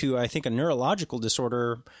resign due to, I think, a neurological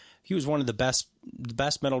disorder. He was one of the best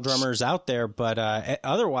metal drummers out there, but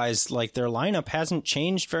otherwise, like, their lineup hasn't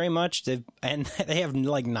changed very much. They have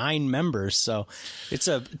like 9 members, so it's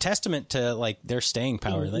a testament to like their staying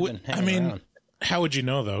power. They've been hanging around. How would you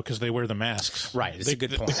know, though? Because they wear the masks. Right. It's a good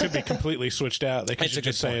point. They could be completely switched out. They could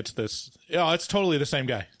just say it's this. Oh, it's totally the same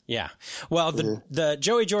guy. Yeah. Well, the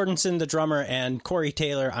Joey Jordison, the drummer, and Corey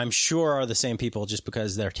Taylor, I'm sure are the same people just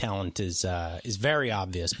because their talent is very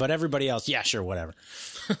obvious. But everybody else, yeah, sure, whatever.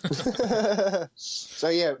 So,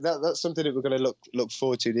 yeah, that's something that we're going to look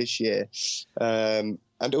forward to this year. And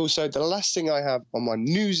also, the last thing I have on my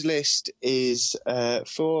news list is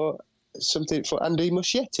for Andy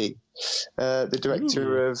Muschietti, the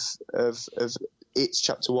director of It's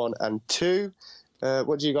Chapter 1 and 2.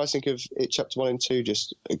 What do you guys think of It Chapter 1 and 2?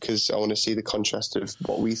 Just because I want to see the contrast of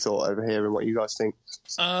what we thought over here and what you guys think.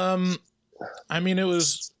 I mean, it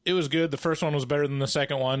was good. The first one was better than the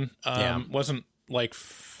second one. Wasn't like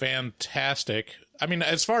fantastic. I mean,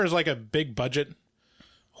 as far as like a big budget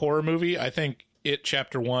horror movie, I think It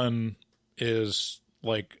Chapter 1 is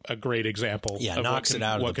like a great example of knocks it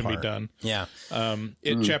out of what the can park. be done. Yeah.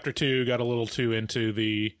 Chapter 2 got a little too into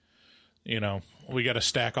the, we got to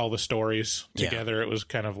stack all the stories together. Yeah. It was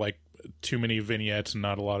kind of like too many vignettes and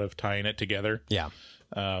not a lot of tying it together. Yeah.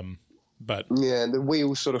 But the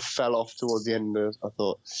wheels sort of fell off towards the end, I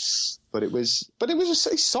thought. But it was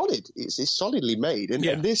it's solid. It's solidly made.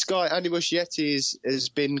 And this guy, Andy Muschietti, has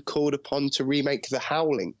been called upon to remake The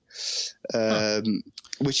Howling,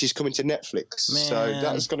 which is coming to Netflix. Man. So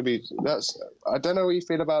that's going to be I don't know what you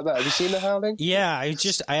feel about that. Have you seen The Howling? Yeah,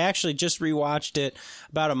 I actually just rewatched it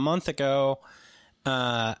about a month ago.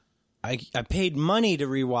 I paid money to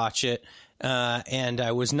rewatch it, and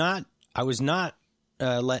I was not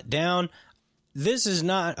let down. This is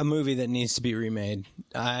not a movie that needs to be remade.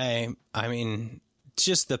 I mean,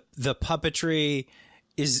 just the puppetry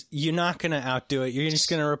is, you're not going to outdo it. You're just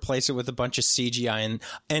going to replace it with a bunch of CGI,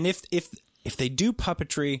 and if they do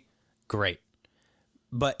puppetry, great.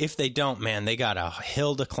 But if they don't, man, they got a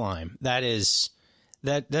hill to climb. That's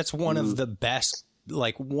one of the best,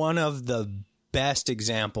 like one of the best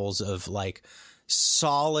examples of like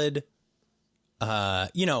solid,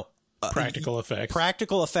 practical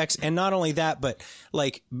effects. And not only that, but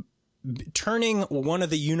like turning one of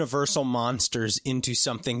the Universal monsters into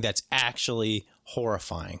something that's actually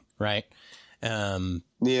horrifying. Right.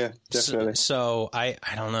 Yeah, definitely. So I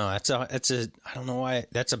don't know. I don't know why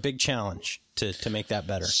that's a big challenge to make that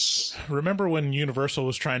better. Remember when Universal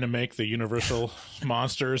was trying to make the Universal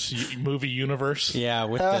Monsters movie universe? Yeah,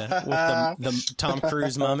 with the Tom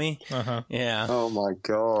Cruise mummy. Uh-huh. Yeah. Oh my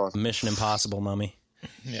God. Mission Impossible mummy.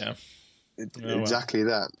 Yeah. Exactly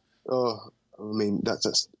that. Oh, I mean,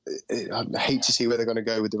 I hate to see where they're going to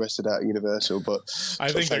go with the rest of that Universal, but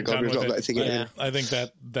I think they're done with it. I think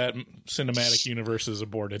that cinematic universe is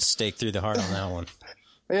aborted. Stake through the heart on that one.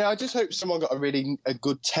 Yeah, I just hope someone got a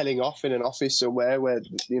good telling off in an office somewhere where,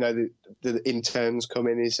 the interns come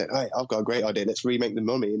in and say, "Hey, I've got a great idea. Let's remake the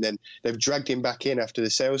Mummy." And then they've dragged him back in after the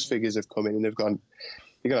sales figures have come in and they've gone,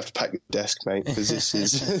 "You're going to have to pack your desk, mate, because this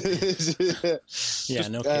is..." Yeah,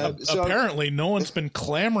 no kidding. Apparently, no one's been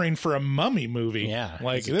clamoring for a Mummy movie. Yeah.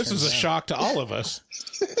 Like, this is a shock to all of us.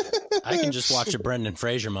 I can just watch a Brendan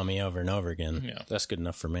Fraser Mummy over and over again. Yeah. That's good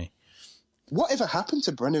enough for me. Whatever happened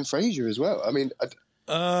to Brendan Fraser as well? I mean...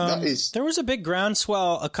 there was a big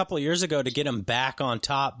groundswell a couple of years ago to get him back on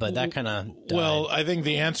top, but that kind of died. Well, I think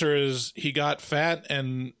the answer is he got fat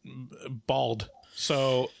and bald.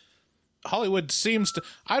 So Hollywood seems to...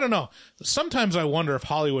 I don't know. Sometimes I wonder if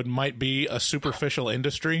Hollywood might be a superficial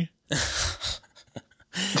industry.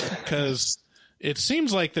 Because it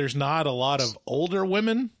seems like there's not a lot of older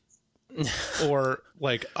women or,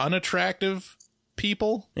 like, unattractive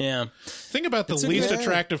people. Yeah. Think about the least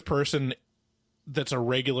attractive person that's a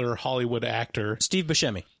regular Hollywood actor. Steve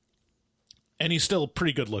Buscemi. And he's still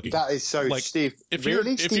pretty good looking. That is so, like, Steve. If you're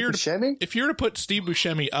to put Steve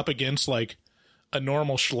Buscemi up against like a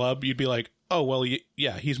normal schlub, you'd be like, oh well,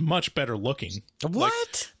 yeah, he's much better looking. What?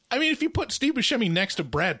 Like, I mean, if you put Steve Buscemi next to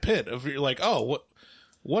Brad Pitt, if you're like, oh,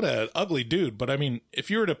 what a ugly dude. But I mean, if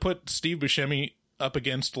you were to put Steve Buscemi up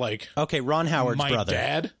against like, okay, Ron Howard's my brother.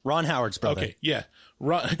 Dad, Ron Howard's brother. Okay, yeah.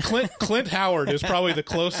 Clint Howard is probably the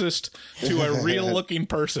closest to a real-looking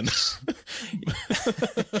person.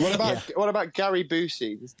 What about Gary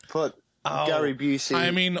Busey? Put Gary Busey. I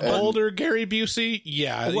mean, older Gary Busey.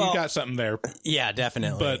 Yeah, you got something there. Yeah,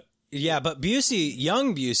 definitely. But Yeah, but Busey,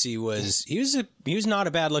 young Busey he was not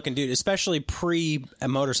a bad looking dude, especially pre a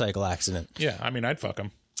motorcycle accident. Yeah, I mean, I'd fuck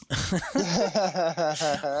him.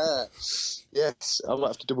 Yes, I might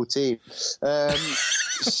have to double team.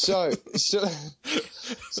 So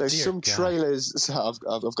some trailers. So I've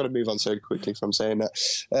got to move on so quickly from saying that.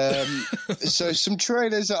 So some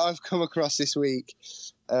trailers that I've come across this week.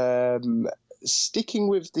 Sticking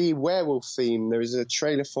with the werewolf theme, there is a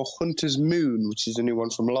trailer for Hunter's Moon, which is a new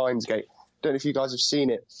one from Lionsgate. Don't know if you guys have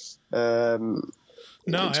seen it. No,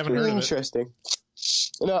 I haven't heard of it. Interesting.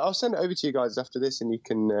 No, I'll send it over to you guys after this, and you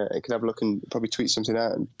can have a look and probably tweet something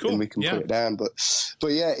out, and we can put it down. But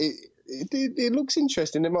yeah, it looks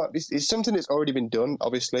interesting. It might be, it's something that's already been done,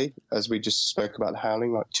 obviously, as we just spoke about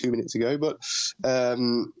Howling like 2 minutes ago. But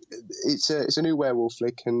it's a new werewolf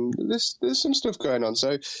flick, and there's some stuff going on.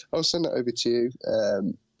 So I'll send that over to you.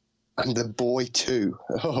 And The Boy 2.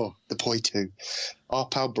 Oh, The Boy 2. Our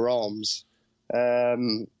pal Brahms.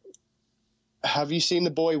 Have you seen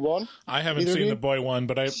The Boy 1? I haven't seen The Boy 1,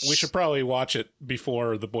 but we should probably watch it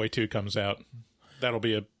before The Boy 2 comes out. That'll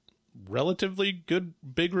be a relatively good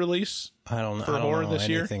big release. I don't know this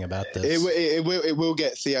year. Anything about this. It will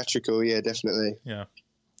get theatrical, yeah, definitely. Yeah.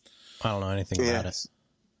 I don't know anything about it.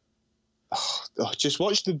 Oh, just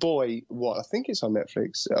watch The Boy. What I think it's on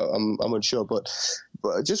Netflix. I'm unsure, but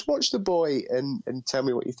just watch The Boy and tell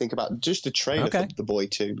me what you think about just the trailer for The Boy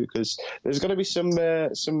 2, because there's going to be some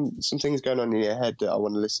things going on in your head that I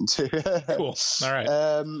want to listen to. Cool. All right.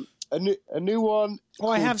 A new one. Oh,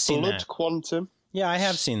 I have seen Blood that. Quantum. Yeah, I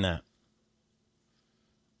have seen that.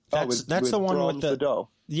 That's the one Brahms with the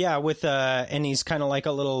doll. Yeah, with and he's kind of like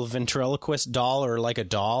a little ventriloquist doll, or like a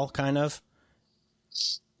doll, kind of.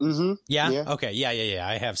 Mm-hmm. Yeah? Okay. Yeah.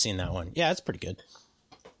 I have seen that one. Yeah, it's pretty good.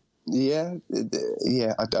 Yeah.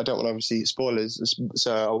 I don't want to obviously spoilers,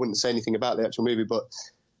 so I wouldn't say anything about the actual movie, but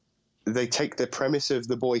they take the premise of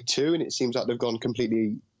The Boy 2, and it seems like they've gone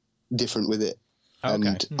completely different with it. Okay. And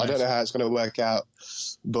Nice. I don't know how it's going to work out,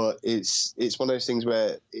 but it's one of those things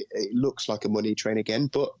where it looks like a money train again,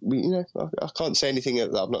 but I can't say anything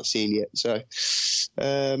that I've not seen yet. So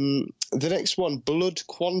the next one, Blood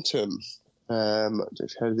Quantum. I don't know if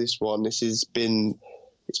you've heard of this one. It's been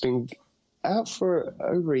out for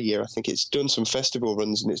over a year. I think it's done some festival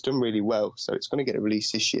runs and it's done really well. So it's going to get a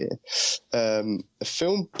release this year. A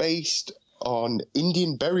film based on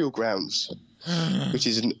Indian burial grounds, which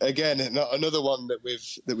is another one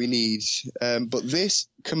that we need. But this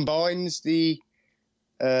combines the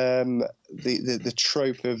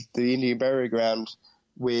trope of the Indian burial ground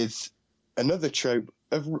with another trope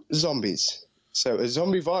of zombies. So a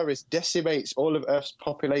zombie virus decimates all of Earth's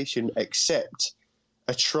population except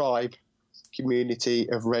a tribe community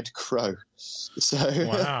of Red Crow. So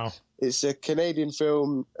wow. It's a Canadian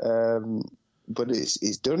film, but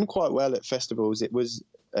it's done quite well at festivals. It was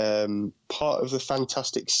part of the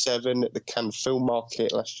Fantastic Seven at the Cannes Film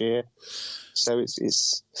Market last year. So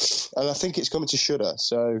it's and I think it's coming to Shudder.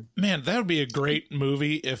 So man, that would be a great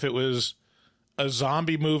movie if it was a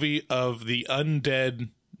zombie movie of the undead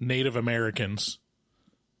Native Americans.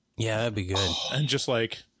 Yeah, that'd be good. And just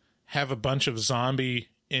like have a bunch of zombie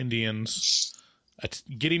Indians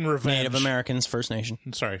getting revenge. Native Americans, First Nation.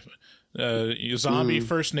 Sorry. Zombie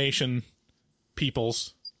First Nation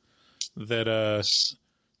peoples that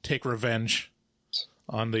take revenge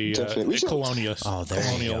on the colonialists. Oh,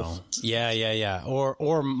 there you go. Yeah.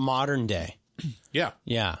 Or modern day. Yeah.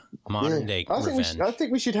 Modern day revenge. I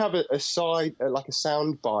think we should have a side, like a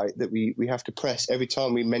sound bite that we have to press every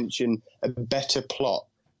time we mention a better plot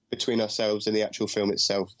between ourselves and the actual film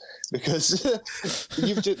itself, because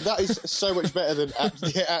that is so much better than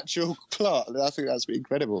the actual plot. I think that's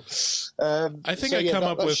incredible. I think I come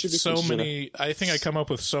up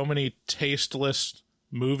with so many tasteless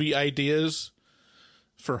movie ideas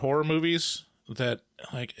for horror movies that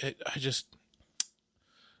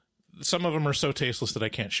some of them are so tasteless that I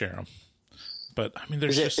can't share them. But I mean,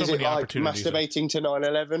 there's just so many opportunities. Masturbating to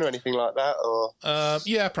 9/11 or anything like that, or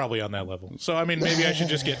yeah, probably on that level. So I mean, maybe I should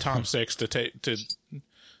just get Tom Six to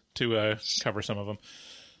cover some of them.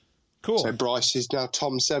 Cool. So Bryce is now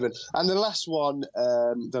Tom 7, and the last one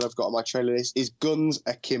that I've got on my trailer list is Guns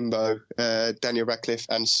Akimbo, Daniel Radcliffe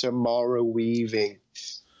and Samara Weaving.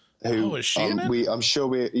 Who, is she in it? I'm sure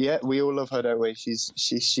we all love her, don't we?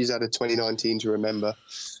 She's had a 2019 to remember.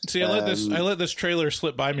 See, I let this trailer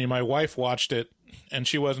slip by me. My wife watched it and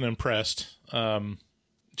she wasn't impressed.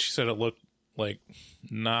 She said it looked like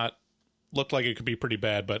it could be pretty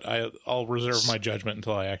bad, but I'll reserve my judgment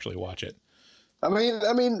until I actually watch it. I mean,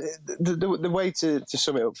 the way to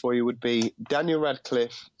sum it up for you would be Daniel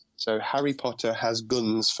Radcliffe, So Harry Potter has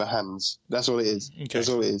guns for hands. That's all it is. Okay. That's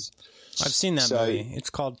all it is. I've seen that movie.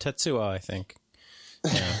 It's called Tetsuo, I think.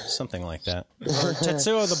 Yeah, something like that. Or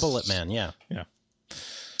Tetsuo the Bullet Man, yeah. Yeah.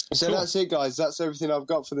 So that's it, guys. That's everything I've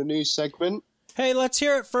got for the news segment. Hey, let's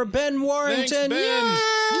hear it for Ben Warrington. Thanks, Ben. Yay!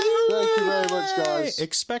 Thank you very much, guys.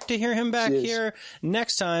 Expect to hear him back here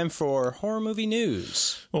next time for Horror Movie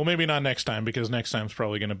News. Well, maybe not next time, because next time's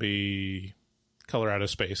probably going to be Color Out of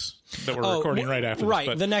Space that we're recording right after Right,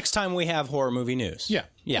 this. But the next time we have Horror Movie News.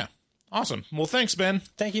 Yeah. Awesome. Well, thanks, Ben.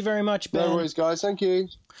 Thank you very much, Ben. No worries, guys. Thank you.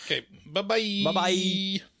 Okay, bye-bye.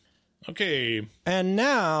 Bye-bye. Okay. And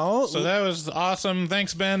now... So that was awesome.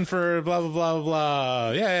 Thanks, Ben, for blah, blah, blah, blah,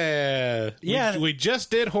 blah. Yeah. We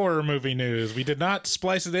just did Horror Movie News. We did not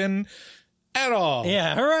splice it in at all.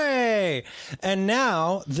 Yeah, hooray! And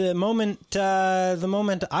now, the moment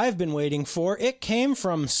I've been waiting for, it came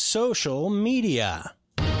from social media.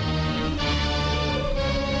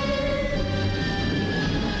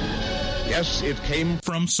 Yes, it came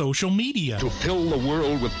from social media. To fill the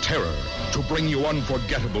world with terror, to bring you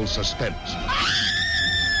unforgettable suspense.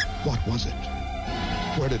 What was it?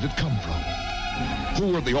 Where did it come from?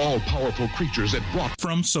 Who were the all-powerful creatures it brought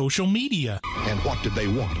from social media? And what did they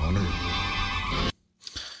want on Earth?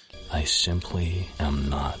 I simply am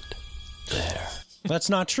not there. That's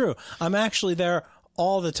not true. I'm actually there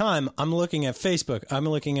all the time. I'm looking at Facebook. I'm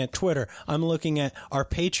looking at Twitter. I'm looking at our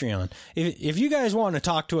Patreon. If you guys want to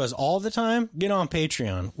talk to us all the time, get on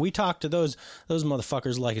Patreon. We talk to those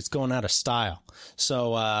motherfuckers like it's going out of style.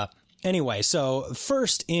 So anyway, so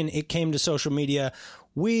first in It Came to Social Media,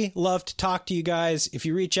 we love to talk to you guys. If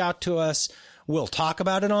you reach out to us, we'll talk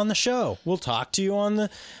about it on the show. We'll talk to you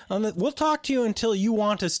we'll talk to you until you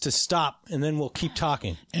want us to stop, and then we'll keep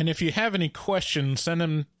talking. And if you have any questions, send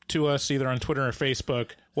them to us either on Twitter or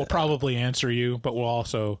Facebook. We'll probably answer you, but we'll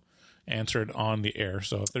also answer it on the air.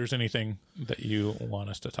 So if there's anything that you want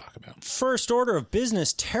us to talk about. First order of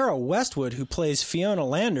business, Tara Westwood, who plays Fiona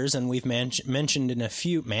Landers, and we've mentioned in a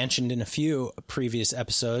few previous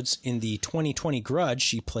episodes. In the 2020 Grudge,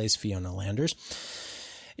 she plays Fiona Landers.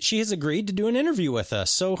 She has agreed to do an interview with us,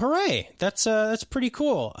 so hooray! That's pretty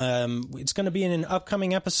cool. It's going to be in an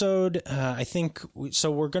upcoming episode, I think. So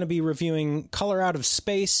we're going to be reviewing Color Out of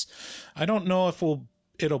Space. I don't know if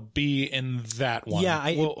it'll be in that one. Yeah,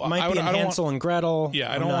 it might be in Hansel and Gretel.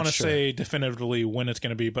 Yeah, I don't want to say definitively when it's going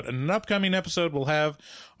to be, but in an upcoming episode, we'll have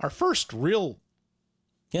our first real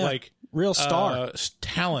star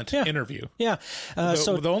talent interview. Yeah.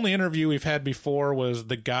 So the only interview we've had before was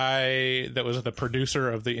the guy that was the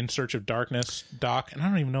producer of the In Search of Darkness doc, and I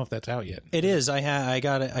don't even know if that's out yet. It is. I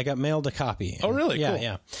got mailed a copy. Oh, really? Yeah, cool.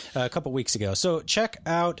 Yeah. A couple weeks ago. So check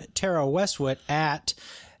out Tara Westwood at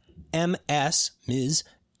Ms.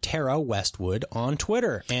 Tara Westwood on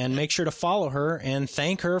Twitter, and make sure to follow her and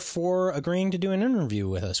thank her for agreeing to do an interview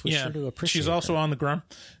with us. We sure do appreciate it. She's also on the Grum,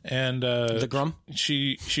 and the Grum.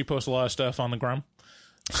 She posts a lot of stuff on the Grum,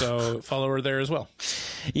 so follow her there as well.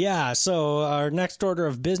 Yeah. So our next order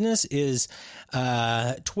of business is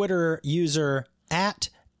Twitter user at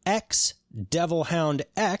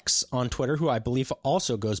XDevilHoundX on Twitter, who I believe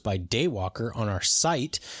also goes by Daywalker on our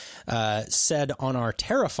site, said on our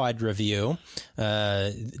Terrified review,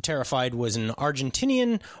 Terrified was an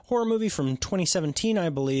Argentinian horror movie from 2017, I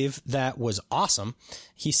believe, that was awesome.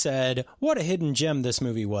 He said, "What a hidden gem this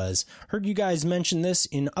movie was. Heard you guys mention this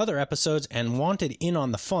in other episodes and wanted in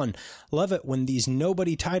on the fun. Love it when these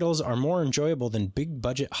nobody titles are more enjoyable than big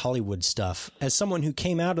budget Hollywood stuff. As someone who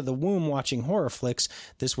came out of the womb watching horror flicks,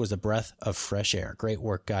 this was a breath of fresh air." Great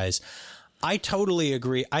work, guys. I totally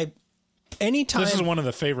agree. Anytime this is one of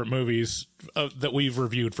the favorite movies that we've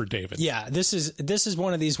reviewed for David. Yeah, this is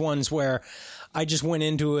one of these ones where I just went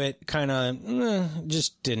into it kind of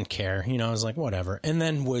just didn't care. You know, I was like, whatever. And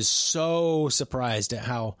then was so surprised at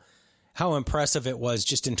how impressive it was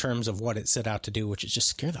just in terms of what it set out to do, which is just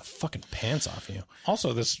scare the fucking pants off you.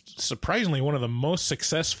 Also, this surprisingly one of the most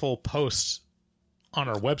successful posts on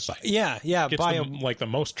our website. Yeah. Gets like the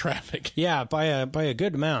most traffic. Yeah, by a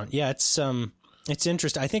good amount. Yeah, it's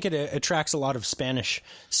interesting. I think it attracts a lot of Spanish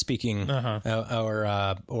speaking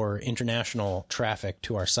or international traffic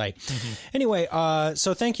to our site. Mm-hmm. Anyway,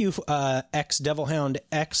 so thank you,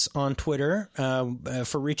 XDevilHoundX on Twitter,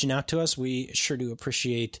 for reaching out to us. We sure do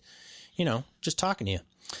appreciate, just talking to you.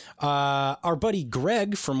 Our buddy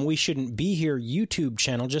Greg from We Shouldn't Be Here YouTube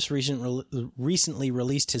channel just recently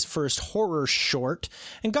released his first horror short,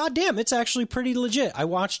 and goddamn, it's actually pretty legit. I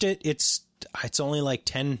watched it. It's only like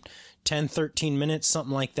 10-13 minutes,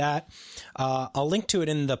 something like that. I'll link to it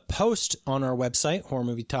in the post on our website,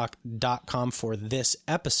 horrormovietalk.com, for this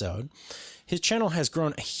episode. His channel has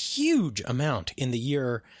grown a huge amount in the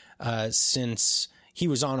year since he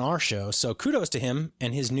was on our show. So kudos to him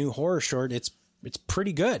and his new horror short. It's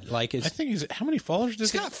pretty good. Like, I think how many followers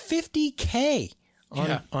does he got? 50K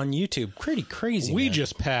on YouTube. Pretty crazy. We man.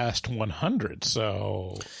 just passed 100.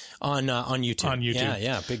 So on YouTube. On YouTube.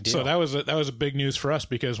 Yeah, big deal. So that was a big news for us,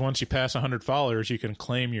 because once you pass 100 followers, you can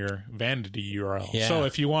claim your vanity URL. Yeah. So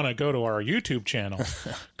if you want to go to our YouTube channel,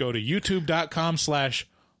 go to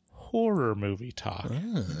youtube.com/horror movie talk.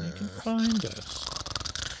 You can find us.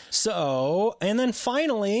 So, and then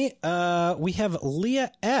finally, we have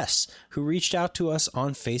Leah S., who reached out to us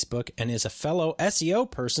on Facebook and is a fellow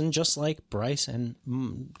SEO person, just like Bryce and,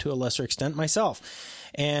 to a lesser extent, myself,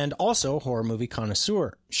 and also horror movie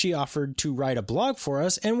connoisseur. She offered to write a blog for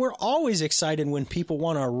us, and we're always excited when people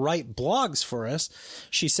want to write blogs for us.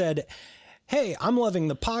 She said, "Hey, I'm loving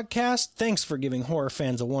the podcast. Thanks for giving horror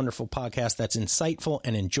fans a wonderful podcast that's insightful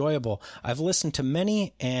and enjoyable. I've listened to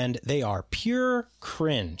many, and they are pure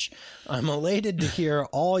cringe. I'm elated to hear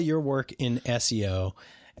all your work in SEO,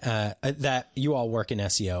 that you all work in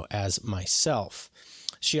SEO as myself."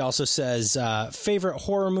 She also says, favorite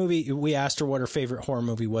horror movie. We asked her what her favorite horror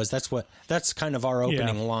movie was. That's kind of our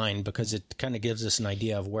opening line, because it kind of gives us an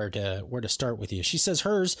idea of where to start with you. She says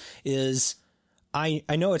hers is, I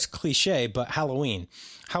know it's cliche, but Halloween.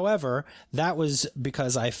 However, that was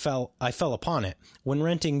because I fell upon it. When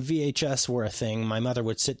renting VHS were a thing, my mother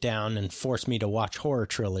would sit down and force me to watch horror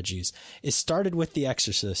trilogies. It started with The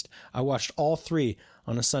Exorcist. I watched all 3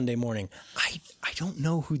 on a Sunday morning. I don't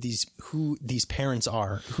know who these parents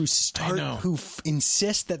are who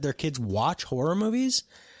insist that their kids watch horror movies.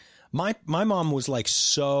 My mom was like,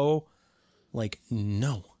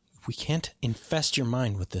 no, we can't infest your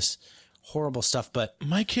mind with this horrible stuff. But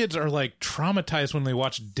my kids are like traumatized when they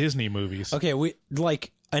watch Disney movies. Okay, we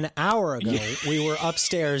like an hour ago we were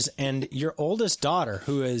upstairs, and your oldest daughter,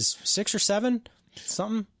 who is 6 or 7,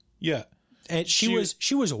 something, and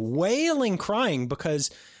she was wailing, crying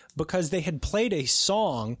because they had played a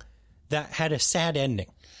song that had a sad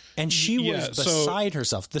ending, and she was beside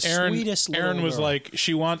herself. The sweetest little Erin was girl. like,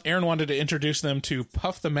 Erin wanted to introduce them to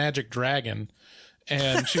Puff the Magic Dragon,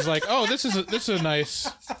 and she's like, "Oh, this is a nice."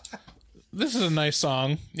 This is a nice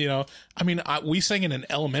song, you know. I mean, we sang it in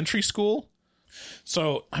elementary school.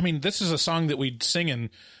 So, I mean, this is a song that we'd sing in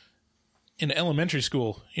elementary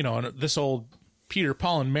school, you know, and this old Peter,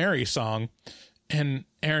 Paul, and Mary song. And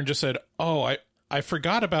Erin just said, "Oh, I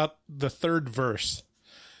forgot about the 3rd verse."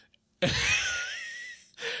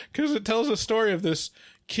 Because it tells a story of this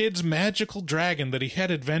kid's magical dragon that he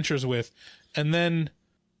had adventures with. And then,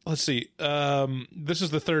 let's see, this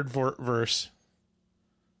is the 3rd verse.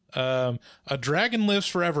 A dragon lives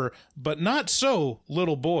forever, but not so,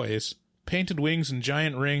 little boys. Painted wings and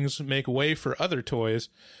giant rings make way for other toys.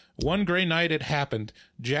 One gray night it happened.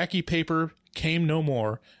 Jackie Paper came no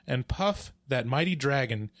more, and Puff, that mighty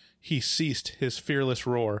dragon, he ceased his fearless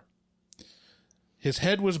roar. His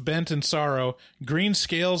head was bent in sorrow. Green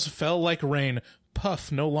scales fell like rain.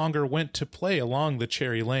 Puff no longer went to play along the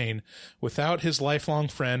cherry lane. Without his lifelong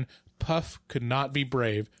friend, Puff could not be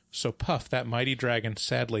brave. So Puff, that mighty dragon,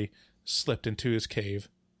 sadly slipped into his cave.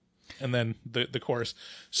 And then the chorus.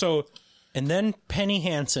 And then Penny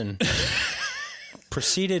Hansen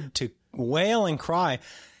proceeded to wail and cry.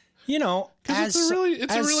 You know, it's a really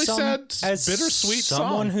sad, bittersweet song.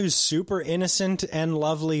 Someone who's super innocent and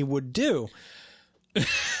lovely would do.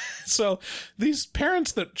 So these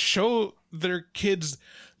parents that show their kids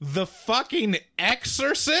The fucking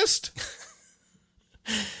Exorcist.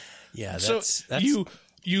 Yeah, that's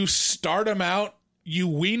you start them out, you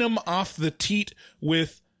wean them off the teat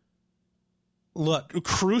with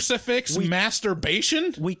crucifix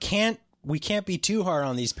masturbation. We can't be too hard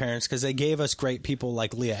on these parents because they gave us great people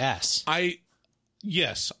like Leah S. I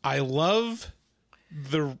love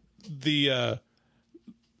the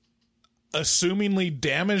assumingly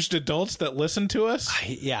damaged adults that listen to us.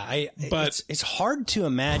 But it's hard to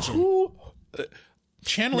imagine.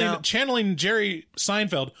 Channeling Jerry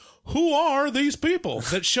Seinfeld, who are these people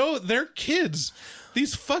that show their kids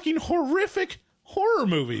these fucking horrific horror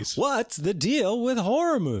movies? What's the deal with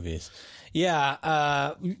horror movies?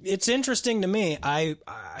 Yeah, it's interesting to me. I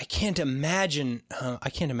can't imagine.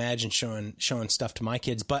 Showing stuff to my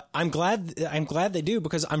kids, but I'm glad they do,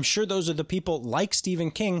 because I'm sure those are the people like Stephen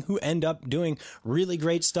King who end up doing really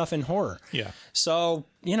great stuff in horror. Yeah. So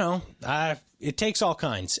it takes all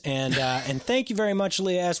kinds, and thank you very much,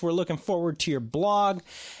 Leah S. We're looking forward to your blog,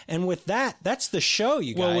 and with that, that's the show,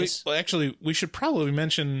 you guys. Well, actually, we should probably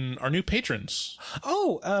mention our new patrons.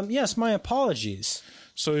 Oh, yes, my apologies.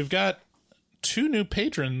 So we've got 2 new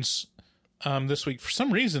patrons this week. For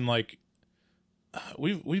some reason,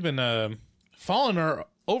 we've been following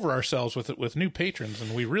over ourselves with new patrons,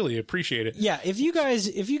 and we really appreciate it. Yeah, if you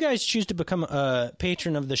guys choose to become a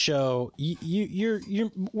patron of the show,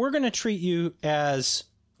 we're going to treat you as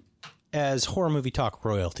Horror Movie Talk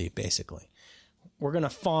royalty, basically. We're going to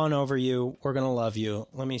fawn over you. We're going to love you.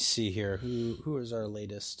 Let me see here. Who is our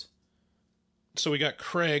latest? So we got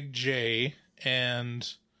Craig J, and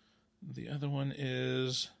the other one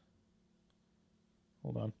is...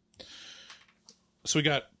 Hold on. So we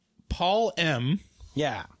got Paul M.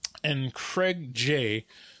 Yeah. And Craig J.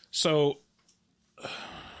 So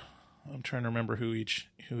I'm trying to remember who each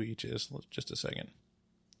is. Just a second.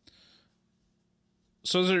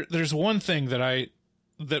 So there's one thing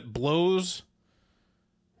that blows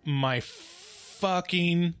my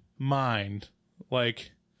fucking mind.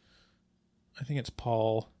 Like, I think it's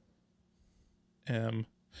Paul M.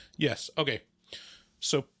 Yes. Okay.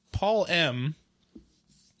 So Paul M.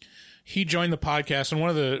 He joined the podcast, and one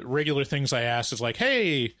of the regular things I asked is like,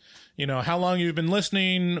 hey, how long you've been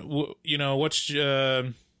listening?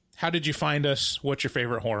 How did you find us? What's your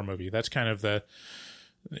favorite horror movie? That's kind of the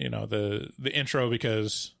intro,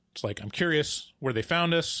 because it's like, I'm curious where they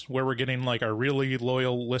found us, where we're getting like our really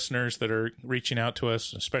loyal listeners that are reaching out to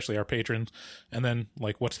us, especially our patrons, and then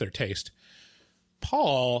like, what's their taste?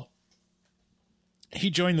 Paul, he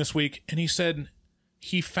joined this week, and he said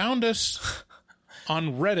he found us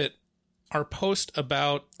on Reddit, our post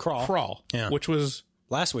about Crawl, which was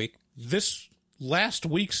last week. This last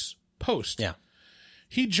week's post. Yeah.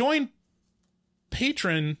 He joined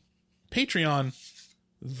Patreon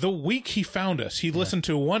the week he found us. He listened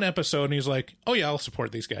to one episode, and he's like, oh yeah, I'll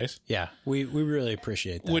support these guys. Yeah. We really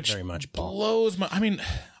appreciate that very much, Paul. Blows my... I mean,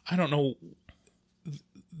 I don't know.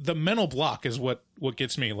 The mental block is what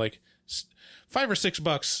gets me. Like, $5 or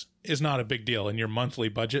 $6 is not a big deal in your monthly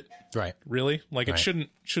budget. Right. Really? Like, it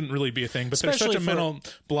shouldn't really be a thing. But Especially there's such a mental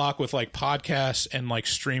block with like podcasts and like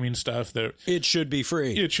streaming stuff that it should be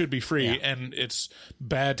free. It should be free. Yeah. And it's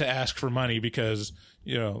bad to ask for money because,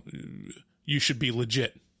 you should be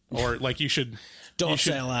legit, or like you should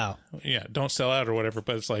sell out. Yeah. Don't sell out or whatever.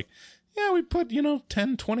 But it's like, yeah, we put,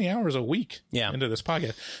 10, 20 hours a week into this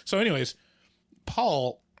podcast. So anyways,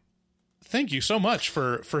 Paul, thank you so much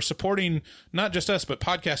for supporting not just us, but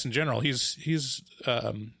podcasts in general. He's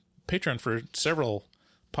patron for several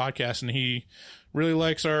podcasts, and he really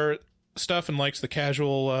likes our stuff and likes the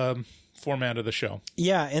casual format of the show.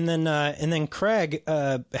 Yeah, and then Craig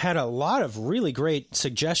had a lot of really great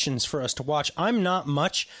suggestions for us to watch. I'm not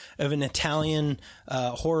much of an Italian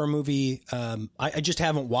horror movie. I just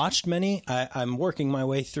haven't watched many. I'm working my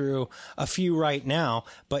way through a few right now,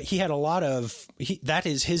 but he had a lot of that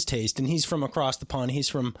is his taste, and he's from across the pond. He's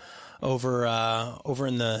from over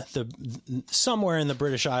in the somewhere in the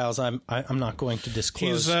British Isles. I'm not going to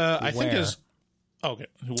disclose. I think his. Okay,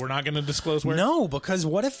 we're not going to disclose where. No, because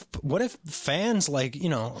what if fans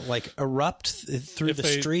erupt through the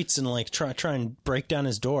streets and like try and break down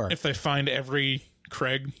his door? If they find every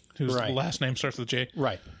Craig whose last name starts with J,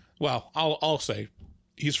 right? Well, I'll say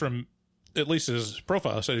he's from, at least his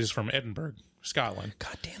profile says he's from Edinburgh, Scotland.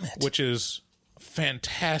 God damn it! Which is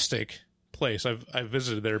fantastic place. I've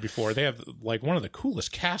visited there before. They have like one of the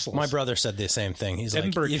coolest castles. My brother said the same thing. He's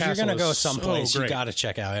Edinburgh like, if Castle you're going to go someplace, so you got to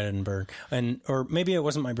check out Edinburgh. Or maybe it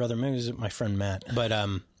wasn't my brother. Maybe it was my friend Matt. But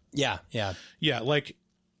yeah. Like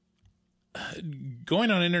going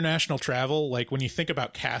on international travel. Like when you think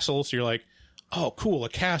about castles, you're like, oh, cool, a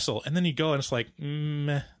castle, and then you go and it's like,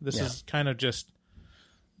 this is kind of just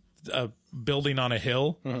a building on a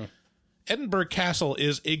hill. Mm-hmm. Edinburgh Castle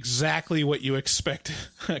is exactly what you expect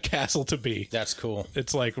a castle to be. That's cool.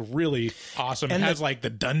 It's like really awesome. And it has like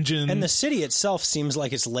the dungeon. And the city itself seems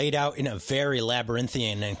like it's laid out in a very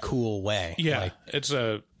labyrinthian and cool way. Yeah. Like, it's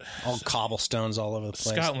all cobblestones all over the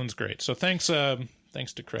place. Scotland's great. So thanks to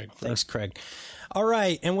Craig. Thanks, Craig. All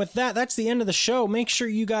right. And with that, that's the end of the show. Make sure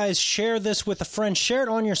you guys share this with a friend. Share it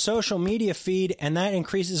on your social media feed, and that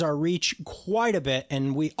increases our reach quite a bit,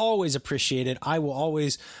 and we always appreciate it. I will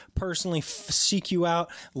always personally seek you out,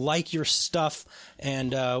 like your stuff,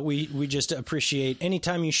 and we just appreciate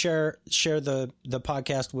anytime you share the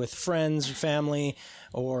podcast with friends, family,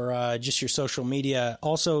 or just your social media.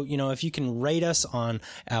 Also, if you can rate us on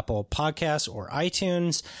Apple Podcasts or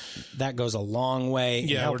iTunes, that goes a long way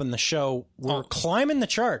in helping the show. We're climbing the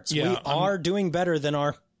charts. Yeah, we are doing better than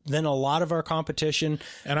a lot of our competition.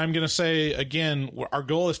 And I'm going to say again, our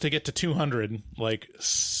goal is to get to 200, like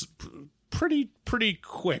pretty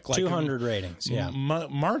quick. Like 200 ratings. Yeah,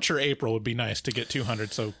 March or April would be nice to get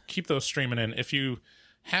 200. So keep those streaming in. If you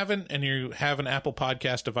haven't and you have an Apple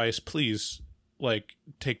Podcast device, please like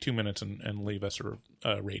take 2 minutes and leave us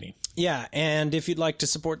a rating. Yeah, and if you'd like to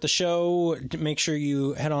support the show, make sure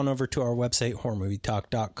you head on over to our website,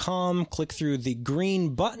 horrormovietalk.com, click through the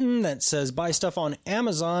green button that says buy stuff on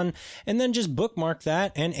Amazon, and then just bookmark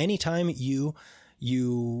that. And anytime you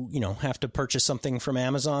have to purchase something from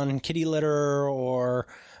Amazon, kitty litter or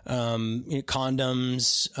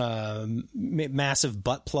condoms, massive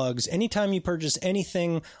butt plugs, anytime you purchase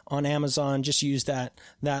anything on Amazon, just use that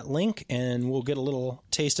link and we'll get a little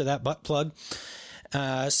taste of that butt plug.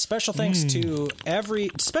 Special thanks to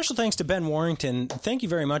Ben Warrington. Thank you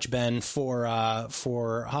very much, Ben, for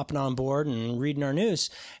hopping on board and reading our news,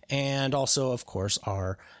 and also, of course,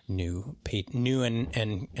 our new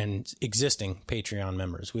and existing Patreon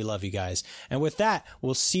members. We love you guys. And with that,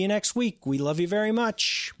 we'll see you next week. We love you very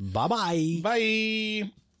much. Bye-bye.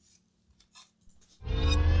 Bye.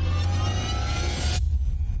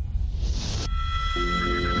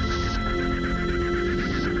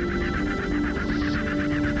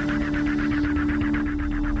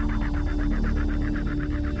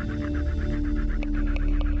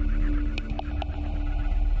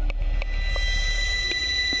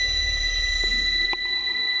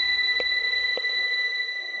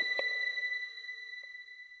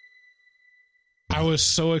 I was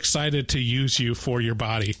so excited to use you for your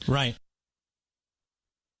body. Right.